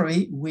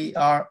 clearly, we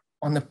are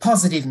on a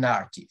positive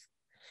narrative.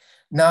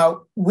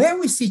 Now, where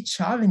we see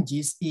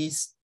challenges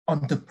is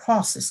on the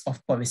process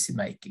of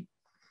policymaking,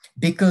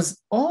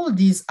 because all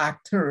these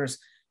actors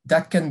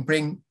that can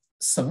bring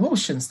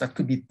solutions that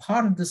could be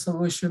part of the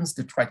solutions,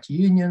 the trade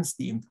unions,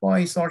 the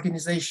employees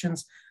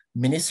organizations,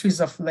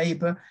 ministries of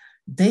labor,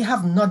 they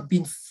have not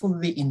been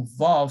fully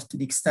involved to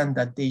the extent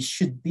that they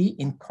should be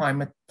in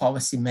climate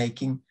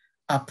policymaking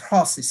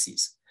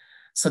processes.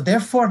 So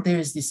therefore, there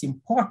is this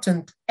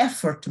important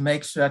effort to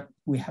make sure that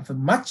we have a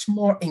much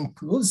more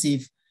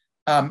inclusive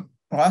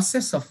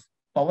process of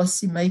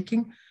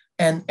policymaking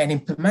and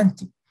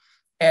implementing.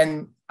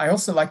 And I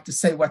also like to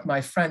say what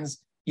my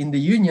friends in the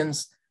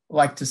unions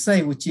like to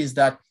say, which is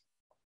that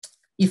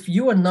if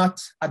you are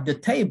not at the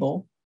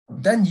table,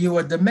 then you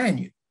are the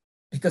menu,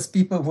 because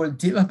people will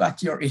deal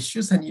about your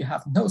issues and you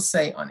have no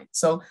say on it.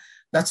 So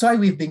that's why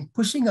we've been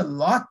pushing a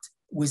lot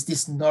with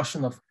this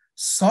notion of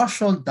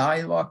social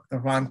dialogue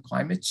around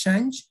climate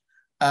change,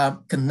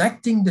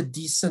 connecting the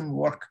decent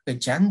work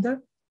agenda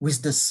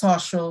with the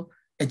social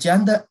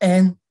agenda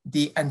and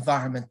the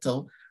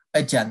environmental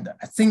agenda.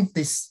 I think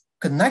this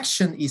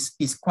connection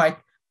is quite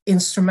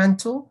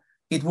instrumental.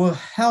 It will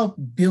help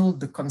build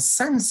the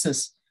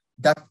consensus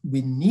that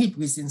we need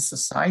within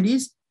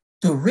societies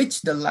to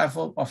reach the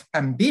level of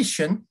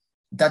ambition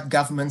that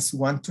governments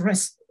want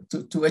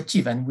to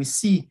achieve. And we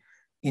see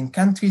in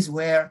countries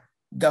where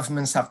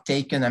governments have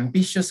taken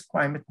ambitious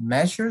climate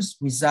measures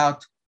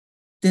without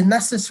the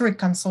necessary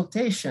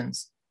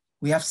consultations,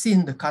 we have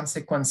seen the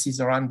consequences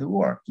around the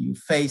world. You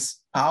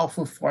face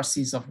powerful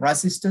forces of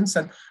resistance,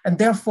 and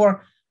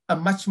therefore a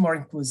much more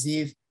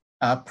inclusive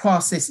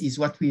process is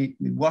what we're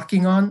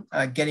working on,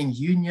 getting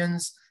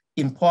unions,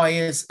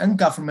 employers, and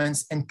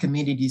governments and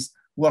communities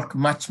work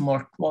much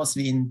more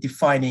closely in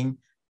defining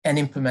and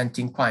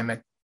implementing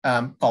climate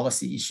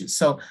policy issues.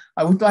 So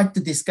I would like to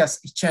discuss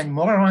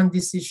more around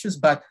these issues,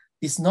 but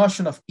this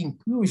notion of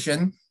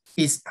inclusion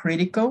is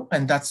critical,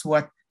 and that's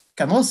what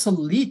can also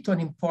lead to an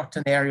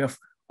important area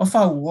of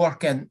our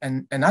work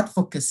and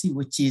advocacy,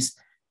 which is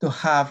to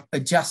have a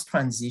just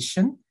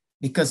transition,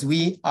 because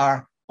we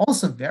are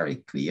also very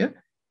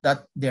clear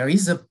that there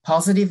is a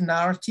positive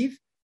narrative,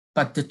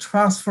 but the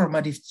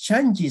transformative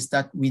changes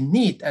that we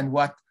need and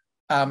what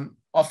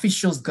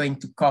officials going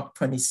to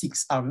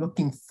COP26 are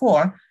looking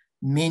for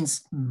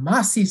means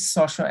massive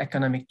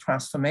socio-economic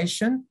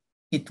transformation.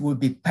 It will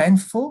be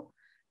painful,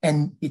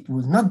 And it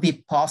will not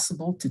be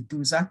possible to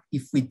do that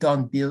if we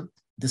don't build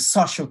the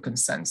social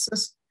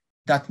consensus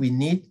that we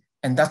need.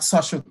 And that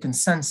social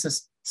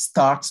consensus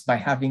starts by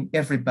having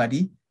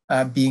everybody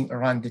being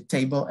around the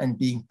table and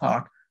being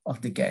part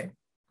of the game.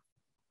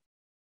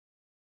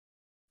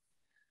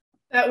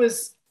 That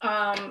was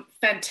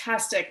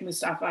fantastic,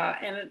 Mustafa.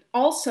 And it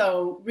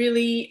also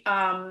really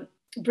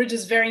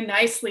bridges very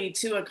nicely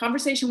to a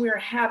conversation we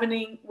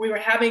were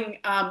having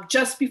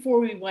just before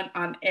we went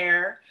on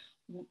air,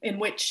 in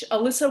which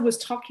Alyssa was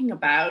talking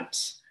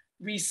about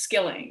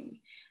reskilling.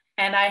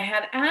 And I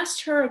had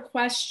asked her a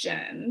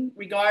question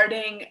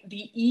regarding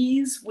the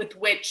ease with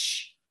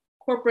which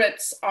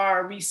corporates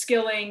are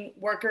reskilling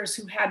workers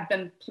who had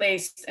been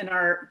placed and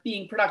are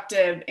being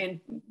productive in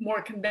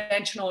more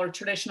conventional or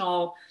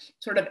traditional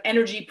sort of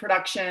energy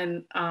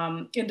production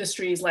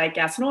industries like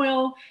gas and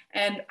oil,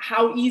 and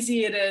how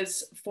easy it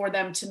is for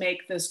them to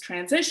make this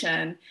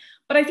transition.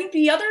 But I think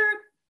the other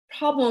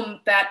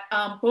problem that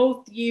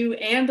both you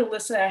and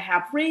Alyssa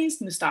have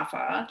raised,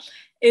 Mustafa,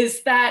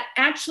 is that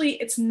actually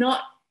it's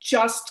not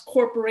just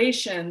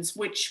corporations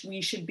which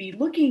we should be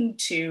looking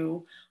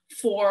to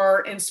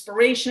for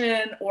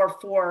inspiration or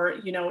for,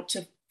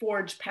 to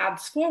forge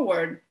paths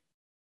forward.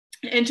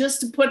 And just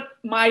to put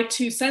my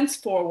 2 cents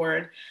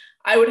forward,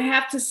 I would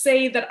have to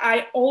say that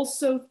I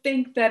also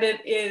think that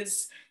it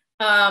is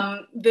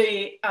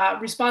the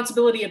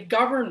responsibility of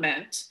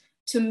government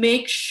to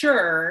make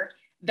sure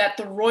that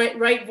the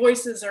right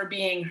voices are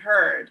being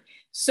heard.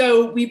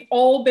 So we've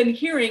all been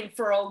hearing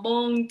for a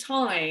long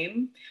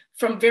time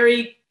from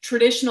very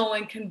traditional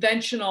and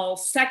conventional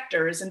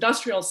sectors,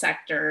 industrial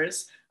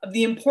sectors, of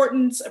the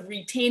importance of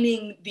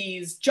retaining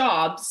these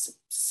jobs,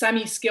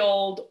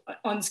 semi-skilled,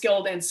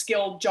 unskilled, and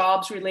skilled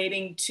jobs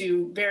relating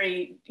to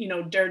very,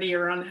 dirty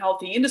or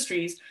unhealthy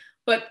industries.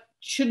 But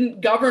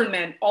shouldn't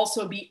government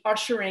also be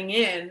ushering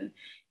in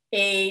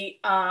a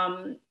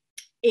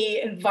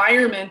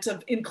environment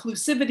of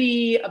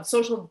inclusivity, of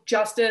social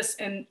justice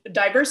and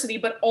diversity,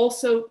 but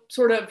also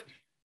sort of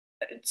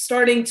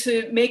starting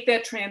to make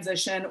that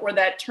transition or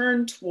that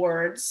turn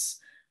towards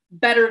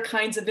better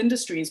kinds of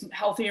industries,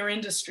 healthier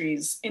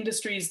industries,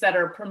 industries that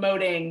are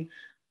promoting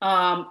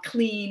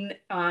clean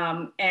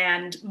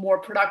and more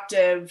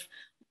productive,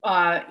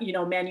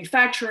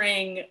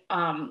 manufacturing,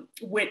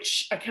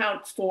 which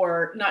account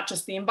for not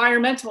just the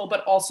environmental,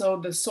 but also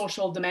the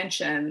social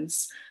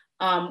dimensions,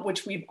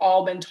 which we've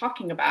all been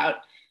talking about,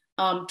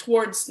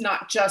 towards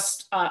not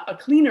just a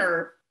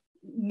cleaner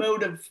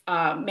mode of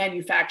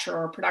manufacture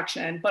or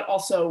production, but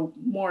also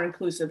more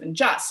inclusive and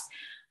just.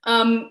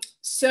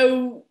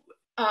 So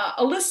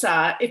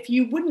Alyssa, if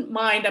you wouldn't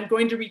mind, I'm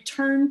going to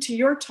return to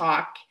your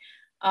talk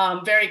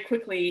very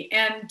quickly,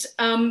 and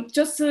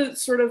just to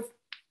sort of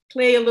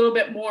play a little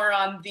bit more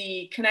on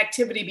the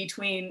connectivity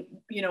between,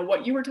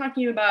 what you were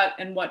talking about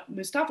and what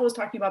Mustafa was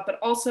talking about, but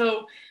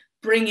also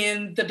bring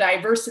in the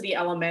diversity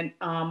element,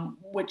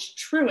 which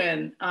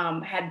Truan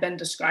had been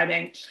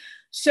describing.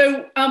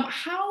 So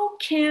how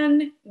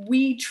can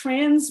we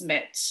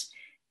transmit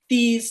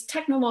these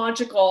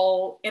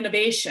technological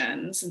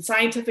innovations and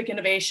scientific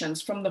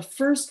innovations from the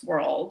first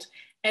world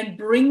and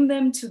bring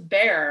them to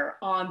bear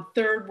on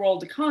third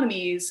world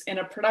economies in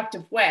a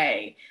productive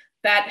way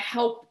that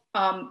help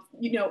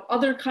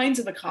other kinds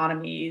of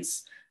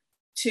economies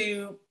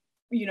to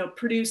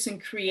produce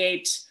and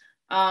create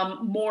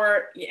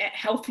more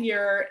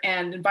healthier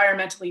and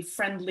environmentally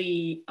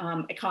friendly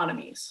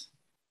economies?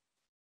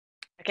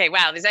 Okay,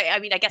 wow.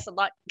 I guess a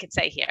lot you could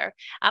say here.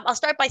 I'll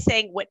start by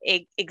saying what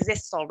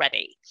exists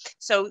already.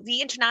 So the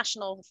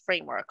international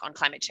framework on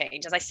climate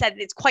change, as I said,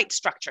 it's quite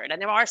structured,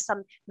 and there are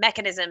some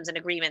mechanisms and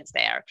agreements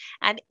there.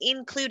 And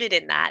included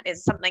in that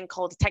is something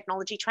called a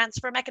technology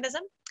transfer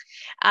mechanism.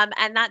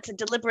 And that's a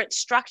deliberate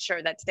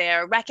structure that's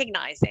there,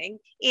 recognizing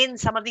in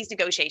some of these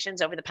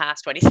negotiations over the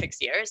past 26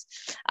 years,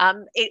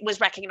 it was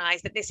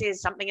recognized that this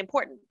is something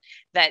important,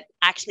 that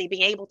actually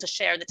being able to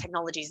share the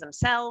technologies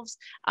themselves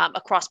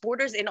across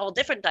borders in all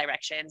different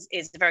directions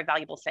is a very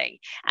valuable thing.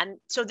 And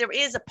so there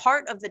is a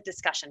part of the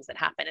discussions that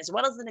happen, as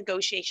well as the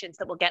negotiations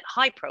that will get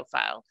high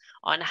profile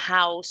on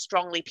how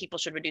strongly people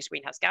should reduce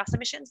greenhouse gas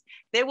emissions.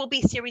 There will be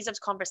a series of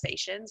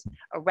conversations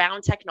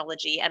around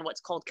technology and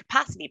what's called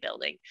capacity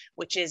building,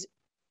 which is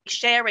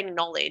sharing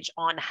knowledge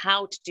on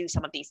how to do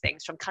some of these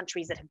things from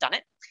countries that have done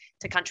it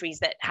to countries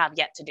that have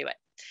yet to do it.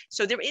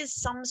 So there is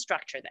some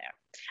structure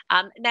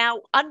there. Now,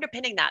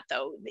 underpinning that,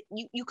 though,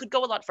 you could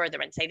go a lot further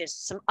and say there's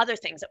some other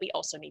things that we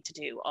also need to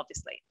do,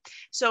 obviously.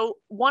 So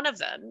one of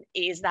them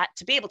is that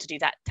to be able to do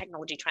that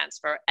technology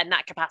transfer and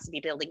that capacity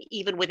building,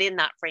 even within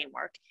that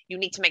framework, you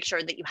need to make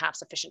sure that you have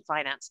sufficient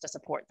finance to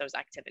support those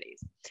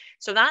activities.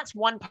 So that's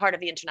one part of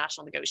the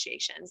international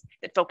negotiations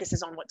that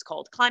focuses on what's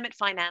called climate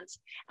finance.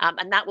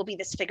 And that will be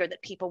this figure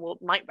that people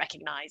might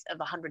recognize of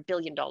 $100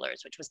 billion,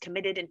 which was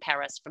committed in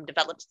Paris from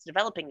developed to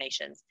developing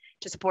nations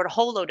to support a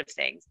whole load of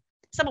things,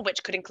 some of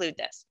which could include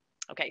this.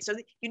 Okay, so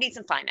you need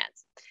some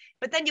finance.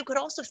 But then you could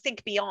also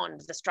think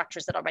beyond the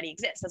structures that already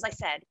exist. As I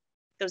said,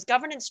 those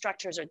governance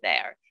structures are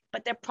there,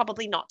 but they're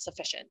probably not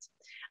sufficient.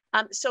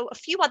 So a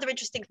few other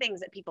interesting things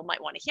that people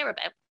might want to hear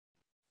about.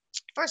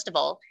 First of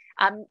all,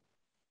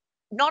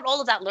 not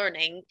all of that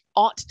learning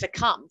ought to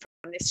come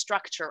from this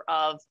structure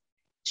of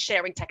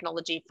sharing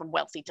technology from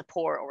wealthy to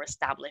poor or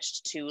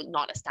established to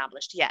not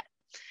established yet.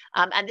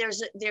 And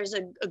there's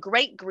a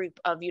great group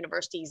of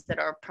universities that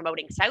are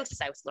promoting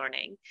South-South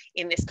learning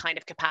in this kind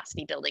of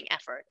capacity building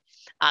effort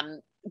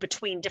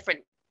between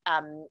different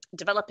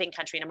developing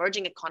country and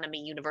emerging economy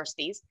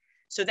universities,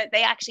 so that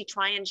they actually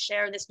try and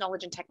share this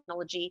knowledge and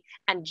technology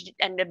and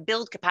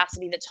build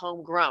capacity that's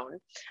homegrown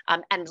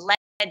and led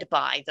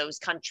by those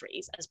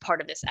countries as part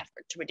of this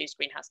effort to reduce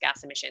greenhouse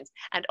gas emissions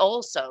and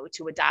also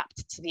to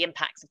adapt to the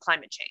impacts of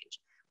climate change,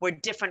 where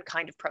different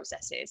kind of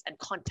processes and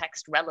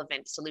context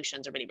relevant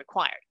solutions are really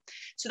required.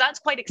 So that's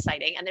quite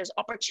exciting. And there's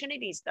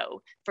opportunities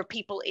though for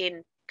people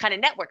in kind of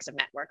networks of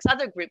networks,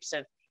 other groups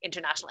of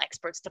international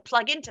experts to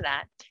plug into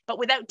that, but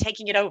without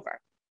taking it over.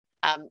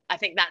 I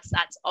think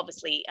that's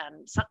obviously,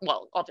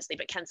 obviously,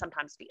 but can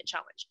sometimes be a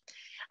challenge.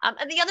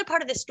 And the other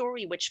part of the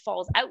story, which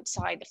falls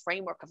outside the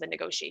framework of the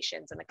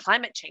negotiations and the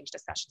climate change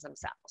discussions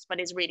themselves, but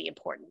is really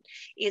important,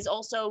 is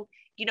also,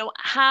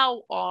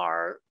 how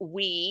are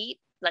we,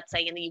 let's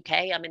say in the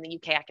UK, I'm in the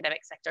UK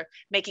academic sector,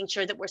 making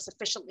sure that we're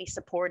sufficiently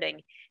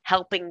supporting,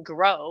 helping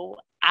grow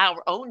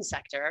our own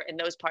sector in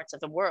those parts of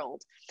the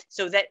world,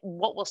 so that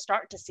what we'll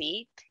start to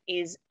see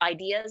is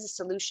ideas,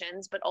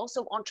 solutions, but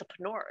also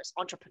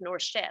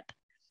entrepreneurship,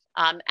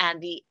 and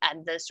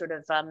the sort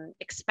of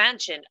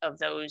expansion of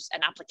those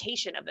and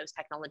application of those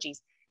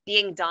technologies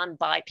being done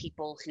by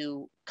people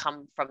who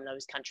come from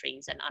those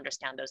countries and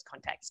understand those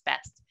contexts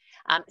best.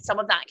 Some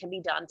of that can be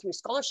done through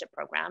scholarship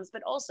programs,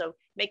 but also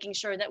making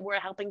sure that we're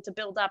helping to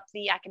build up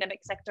the academic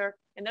sector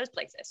in those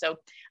places. So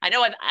I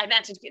know I've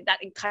answered that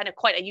in kind of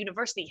quite a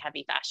university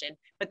heavy fashion,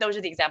 but those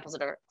are the examples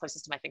that are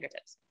closest to my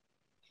fingertips.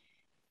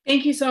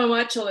 Thank you so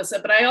much,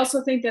 Alyssa. But I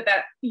also think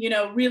that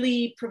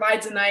really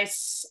provides a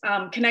nice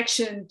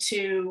connection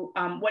to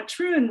what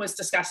Truen was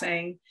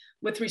discussing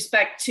with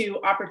respect to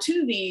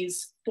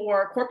opportunities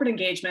for corporate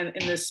engagement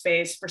in this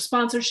space, for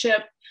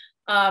sponsorship,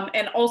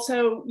 and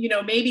also,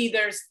 maybe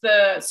there's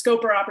the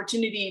scope or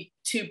opportunity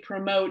to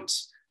promote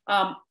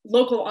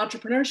local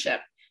entrepreneurship.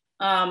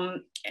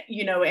 And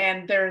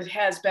there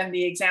has been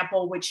the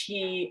example which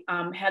he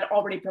had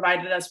already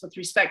provided us with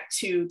respect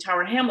to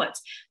Tower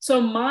Hamlets. So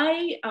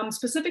my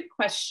specific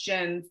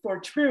question for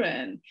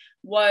Truen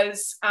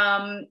was,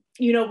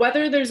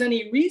 whether there's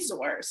any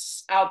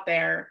resource out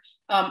there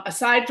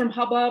aside from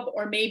Hubbub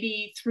or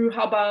maybe through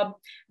Hubbub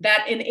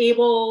that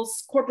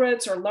enables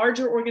corporates or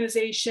larger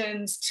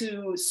organizations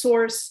to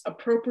source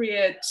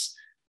appropriate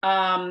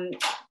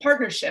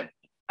partnership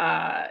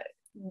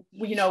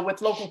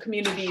with local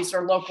communities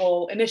or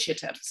local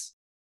initiatives.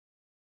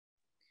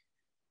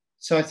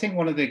 So I think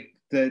one of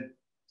the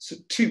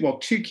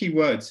two key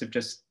words have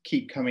just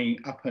keep coming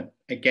up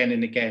again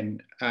and again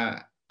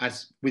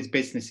as with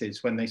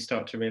businesses when they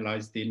start to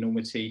realize the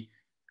enormity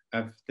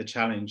of the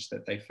challenge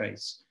that they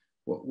face.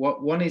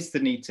 One is the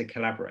need to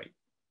collaborate.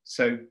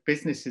 So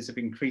businesses have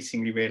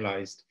increasingly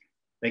realized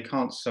they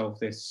can't solve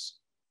this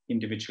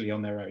individually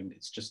on their own.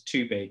 It's just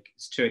too big,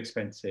 it's too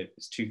expensive,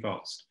 it's too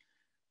vast.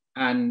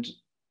 And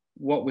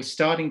what we're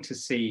starting to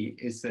see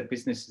is that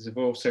businesses have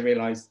also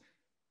realized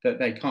that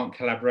they can't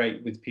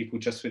collaborate with people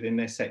just within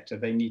their sector.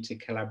 They need to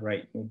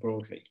collaborate more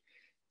broadly.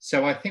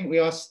 So I think we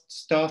are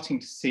starting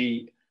to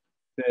see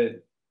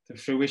the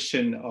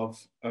fruition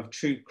of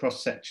true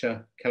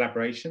cross-sector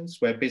collaborations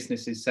where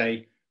businesses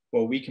say,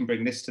 well, we can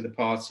bring this to the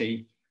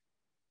party,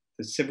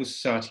 the civil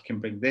society can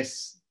bring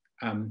this,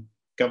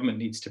 government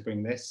needs to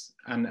bring this.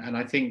 And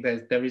I think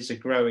there is a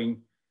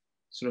growing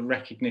sort of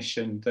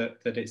recognition that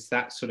it's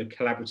that sort of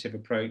collaborative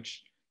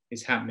approach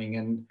is happening.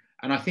 And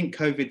I think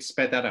COVID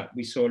sped that up.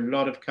 We saw a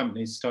lot of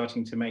companies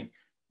starting to make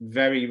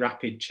very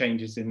rapid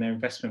changes in their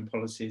investment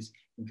policies,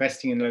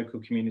 investing in local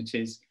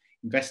communities,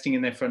 investing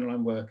in their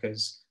frontline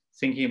workers,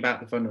 thinking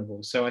about the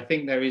vulnerable. So I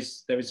think there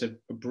is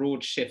a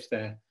broad shift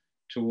there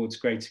towards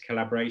greater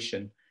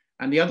collaboration.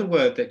 And the other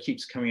word that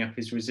keeps coming up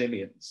is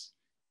resilience,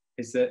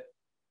 is that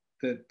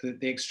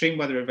the extreme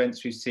weather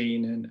events we've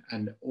seen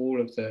and all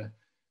of the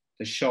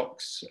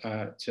shocks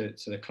to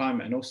the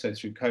climate and also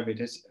through COVID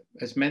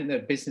has meant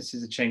that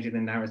businesses are changing the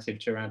narrative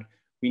to around,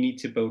 we need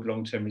to build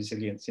long-term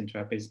resilience into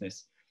our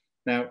business.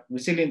 Now,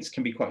 resilience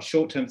can be quite a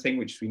short-term thing,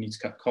 which we need to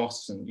cut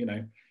costs and,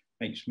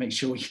 make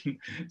sure we can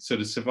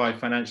sort of survive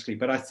financially.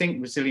 But I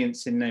think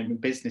resilience in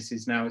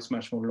businesses now is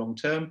much more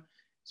long-term,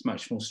 it's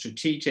much more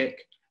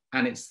strategic,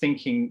 and it's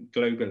thinking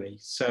globally.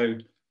 So,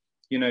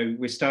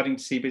 we're starting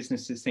to see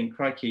businesses think,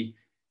 crikey,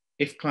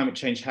 if climate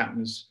change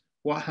happens,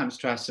 what happens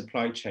to our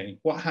supply chain?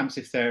 What happens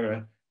if there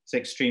is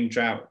extreme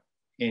drought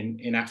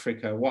in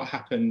Africa? What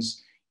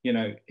happens,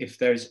 if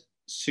there's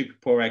super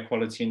poor air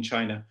quality in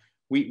China?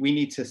 We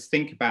need to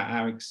think about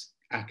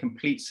our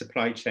complete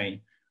supply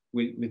chain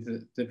with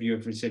the view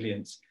of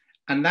resilience.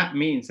 And that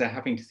means they're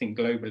having to think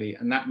globally.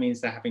 And that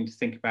means they're having to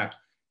think about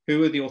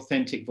who are the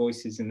authentic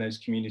voices in those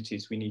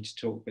communities we need to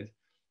talk with.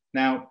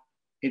 Now,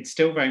 it's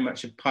still very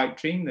much a pipe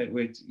dream that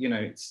would, you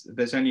know,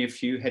 there's only a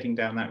few heading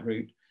down that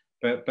route.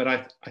 But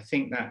I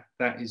think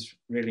that is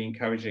really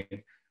encouraging.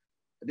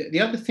 The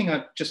other thing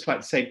I'd just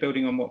like to say,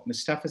 building on what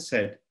Mustafa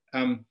said,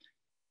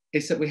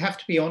 is that we have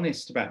to be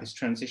honest about this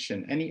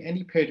transition.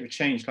 Any period of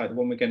change like the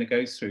one we're going to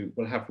go through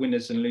will have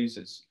winners and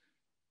losers.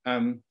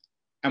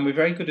 And we're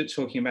very good at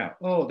talking about,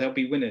 oh, there'll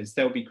be winners,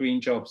 there'll be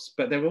green jobs,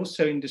 but there are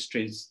also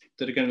industries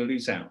that are going to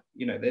lose out.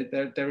 You know,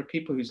 there are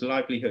people whose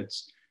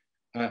livelihoods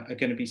are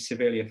going to be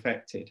severely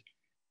affected.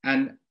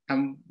 And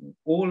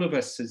all of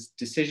us as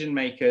decision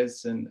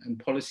makers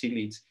and policy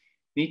leads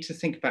need to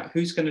think about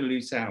who's going to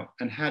lose out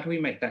and how do we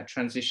make that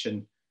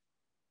transition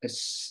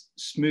as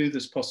smooth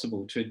as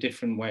possible to a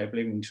different way of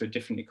living, to a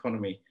different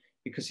economy.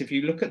 Because if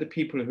you look at the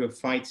people who are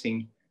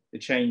fighting the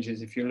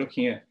changes, if you're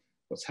looking at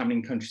what's happening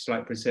in countries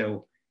like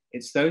Brazil,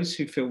 it's those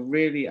who feel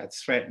really at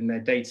threat in their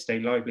day-to-day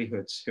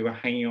livelihoods who are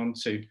hanging on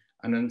to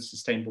an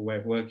unsustainable way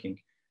of working.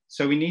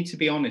 So we need to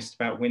be honest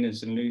about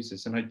winners and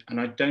losers. And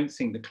I don't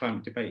think the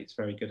climate debate is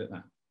very good at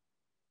that.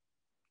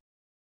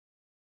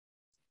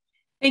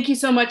 Thank you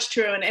so much,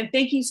 Tarun. And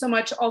thank you so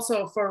much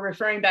also for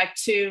referring back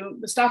to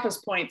Mustafa's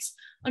points.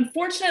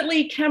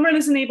 Unfortunately, Cameron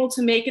isn't able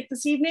to make it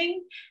this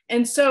evening.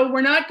 And so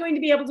we're not going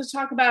to be able to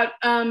talk about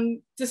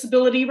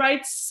disability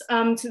rights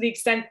to the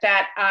extent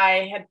that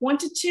I had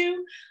wanted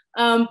to.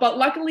 But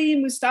luckily,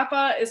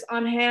 Mustafa is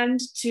on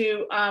hand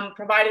to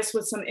provide us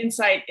with some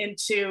insight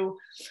into,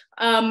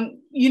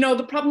 you know,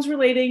 the problems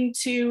relating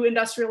to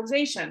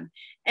industrialization.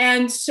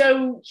 And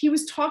so he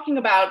was talking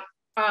about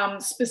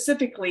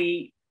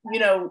specifically, you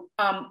know,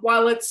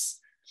 while it's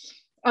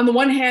on the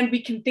one hand,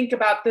 we can think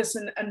about this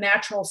in a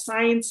natural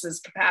sciences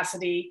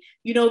capacity,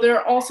 you know, there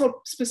are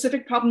also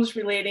specific problems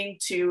relating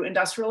to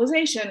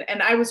industrialization.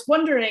 And I was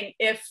wondering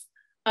if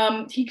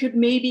he could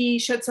maybe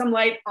shed some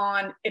light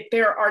on if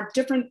there are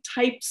different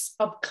types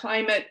of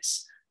climate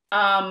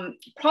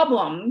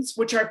problems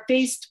which are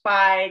faced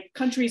by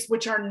countries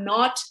which are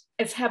not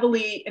as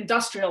heavily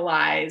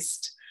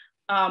industrialized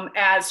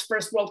as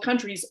first world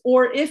countries,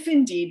 or if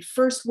indeed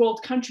first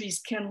world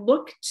countries can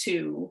look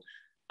to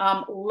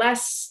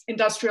less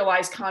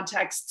industrialized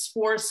contexts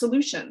for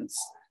solutions.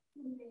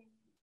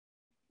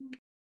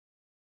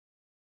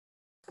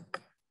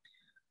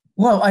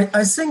 Well,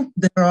 I think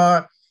there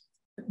are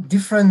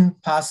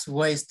different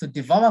pathways to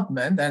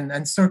development,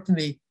 and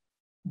certainly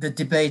the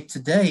debate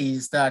today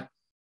is that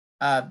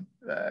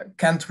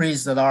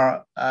countries that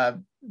are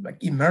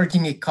like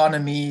emerging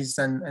economies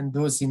and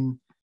those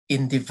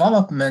in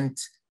development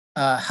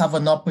have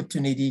an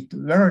opportunity to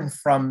learn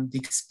from the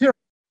experience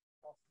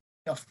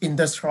of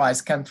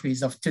industrialized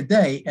countries of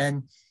today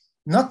and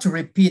not to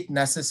repeat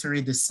necessarily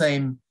the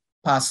same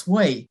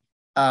pathway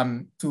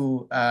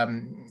to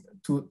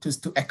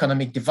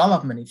economic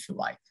development, if you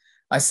like.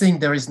 I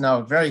think there is now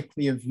a very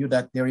clear view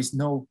that there is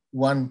no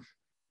one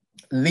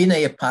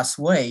linear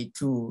pathway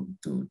to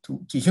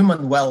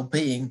human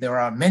well-being. There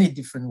are many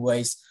different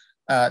ways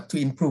to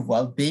improve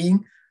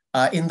well-being.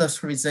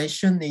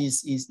 Industrialization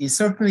is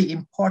certainly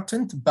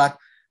important, but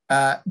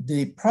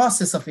the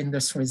process of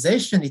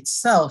industrialization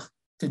itself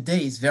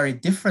today is very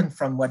different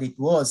from what it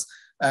was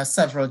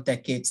several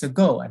decades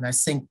ago. And I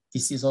think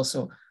this is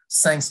also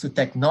thanks to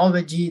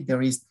technology.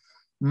 There is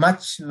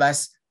much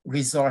less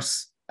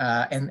resource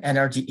and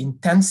energy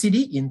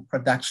intensity in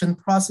production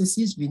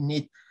processes. We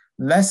need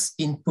less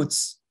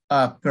inputs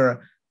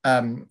per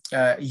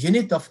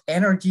unit of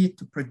energy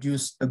to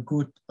produce a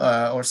good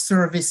or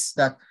service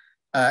that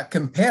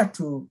compared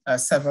to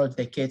several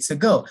decades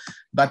ago.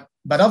 But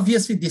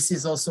obviously this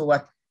is also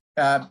what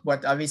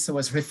Alyssa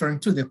was referring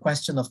to, the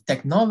question of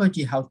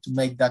technology, how to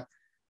make that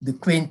the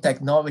clean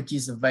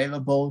technologies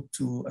available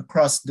to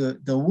across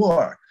the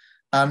world.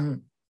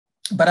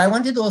 But I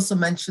wanted to also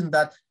mention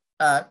that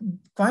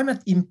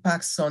climate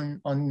impacts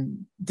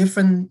in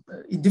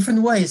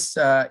different ways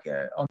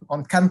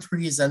on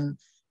countries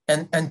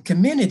and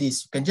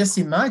communities. You can just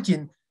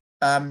imagine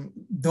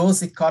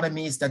those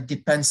economies that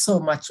depend so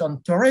much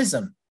on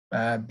tourism,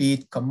 be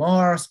it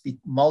Comoros, be it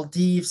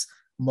Maldives,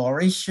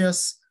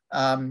 Mauritius.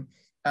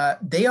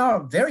 They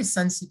are very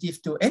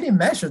sensitive to any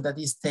measure that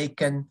is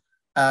taken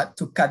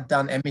to cut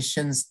down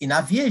emissions in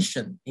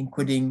aviation,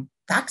 including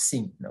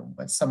taxing.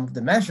 But some of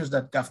the measures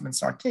that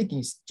governments are taking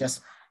is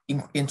just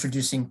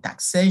introducing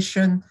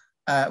taxation,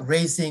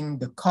 raising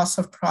the cost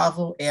of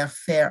travel,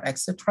 airfare,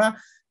 etc.,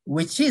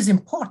 which is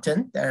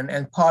important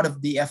and part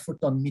of the effort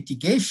on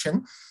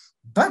mitigation,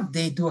 but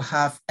they do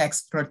have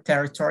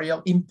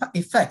extraterritorial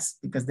effects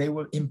because they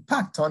will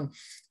impact on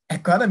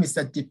economies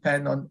that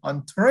depend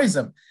on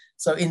tourism.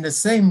 So in the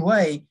same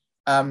way,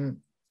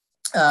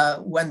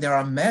 when there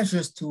are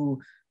measures to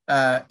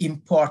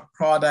import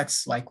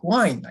products like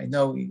wine, I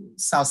know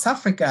South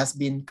Africa has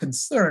been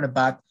concerned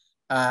about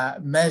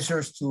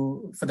measures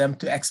for them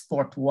to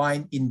export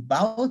wine in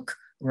bulk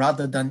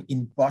rather than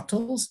in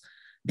bottles,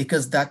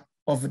 because that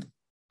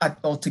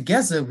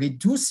altogether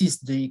reduces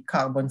the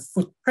carbon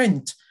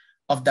footprint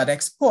of that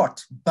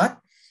export. But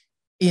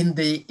in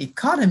the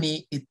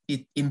economy,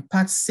 it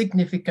impacts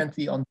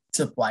significantly on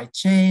the supply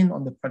chain,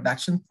 on the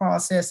production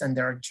process, and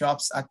there are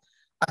jobs at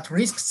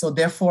risk. So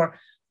therefore,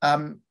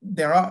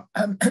 there are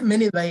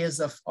many layers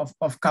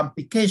of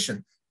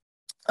complication.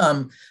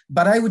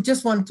 But I would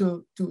just want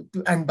to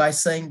end by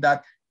saying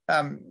that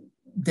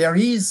there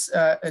is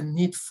a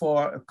need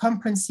for a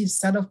comprehensive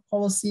set of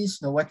policies.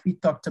 You know, what we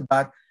talked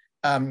about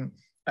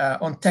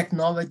on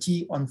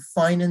technology, on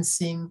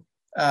financing,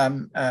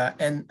 and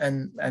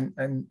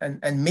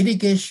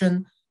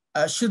mitigation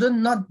should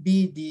not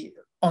be the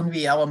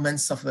only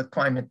elements of the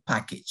climate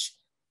package.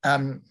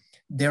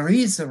 There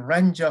is a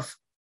range of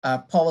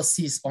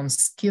policies on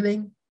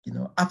skilling, you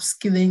know,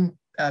 upskilling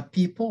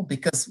people,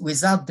 because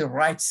without the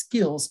right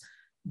skills,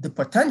 the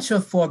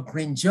potential for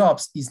green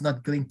jobs is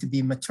not going to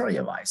be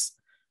materialized.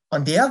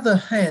 On the other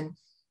hand,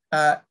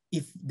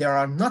 if there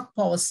are not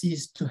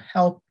policies to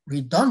help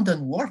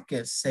redundant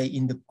workers, say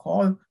in the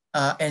coal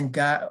and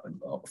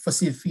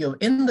fossil fuel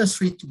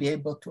industry, to be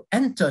able to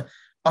enter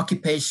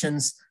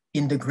occupations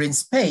in the green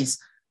space,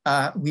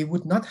 we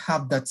would not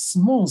have that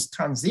smooth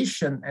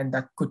transition, and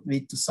that could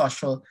lead to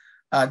social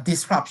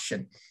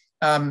disruption.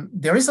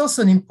 There is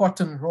also an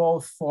important role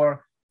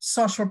for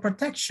social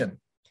protection.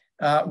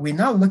 We're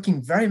now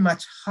looking very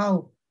much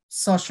how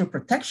social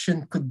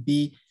protection could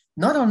be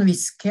not only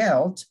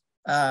scaled,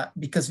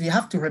 because we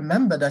have to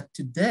remember that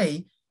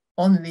today,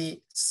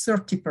 only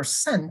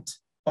 30%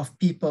 of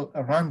people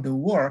around the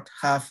world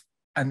have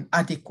an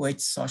adequate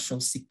social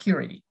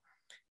security.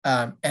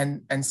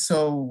 And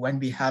so when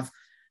we have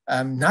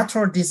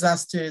natural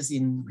disasters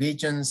in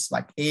regions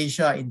like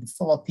Asia, in the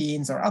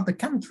Philippines, or other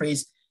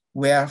countries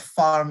where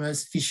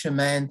farmers,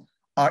 fishermen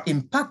are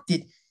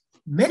impacted,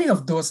 many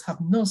of those have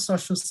no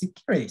social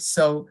security.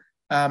 So,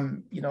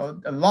 you know,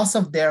 the loss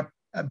of their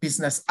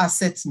business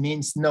assets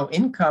means no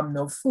income,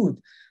 no food.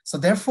 So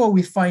therefore,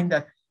 we find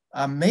that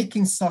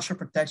making social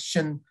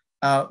protection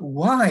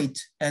wide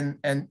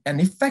and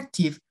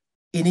effective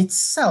in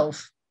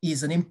itself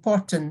is an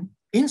important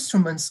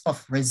instrument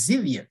of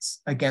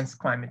resilience against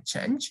climate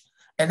change.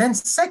 And then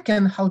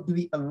second, how do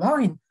we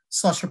align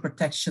social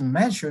protection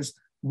measures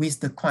with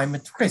the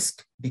climate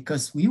risk?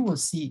 Because we will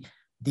see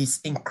this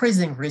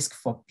increasing risk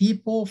for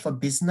people, for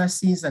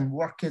businesses and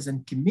workers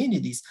and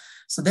communities.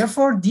 So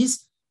therefore,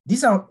 these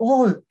are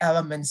all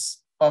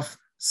elements of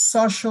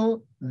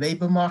social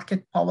labor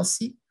market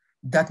policy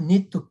that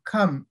need to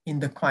come in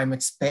the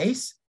climate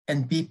space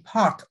and be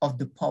part of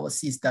the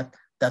policies that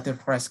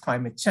address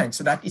climate change,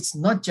 so that it's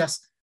not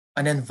just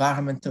an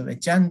environmental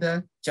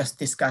agenda, just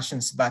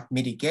discussions about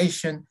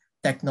mitigation,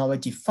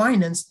 technology,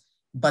 finance,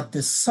 but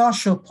the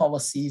social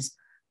policies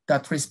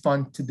that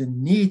respond to the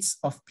needs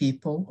of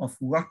people, of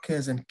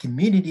workers and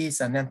communities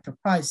and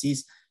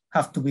enterprises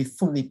have to be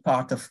fully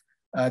part of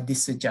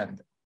this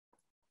agenda.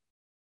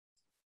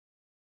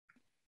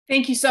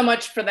 Thank you so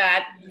much for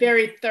that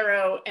very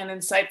thorough and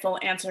insightful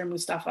answer,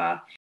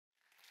 Mustafa.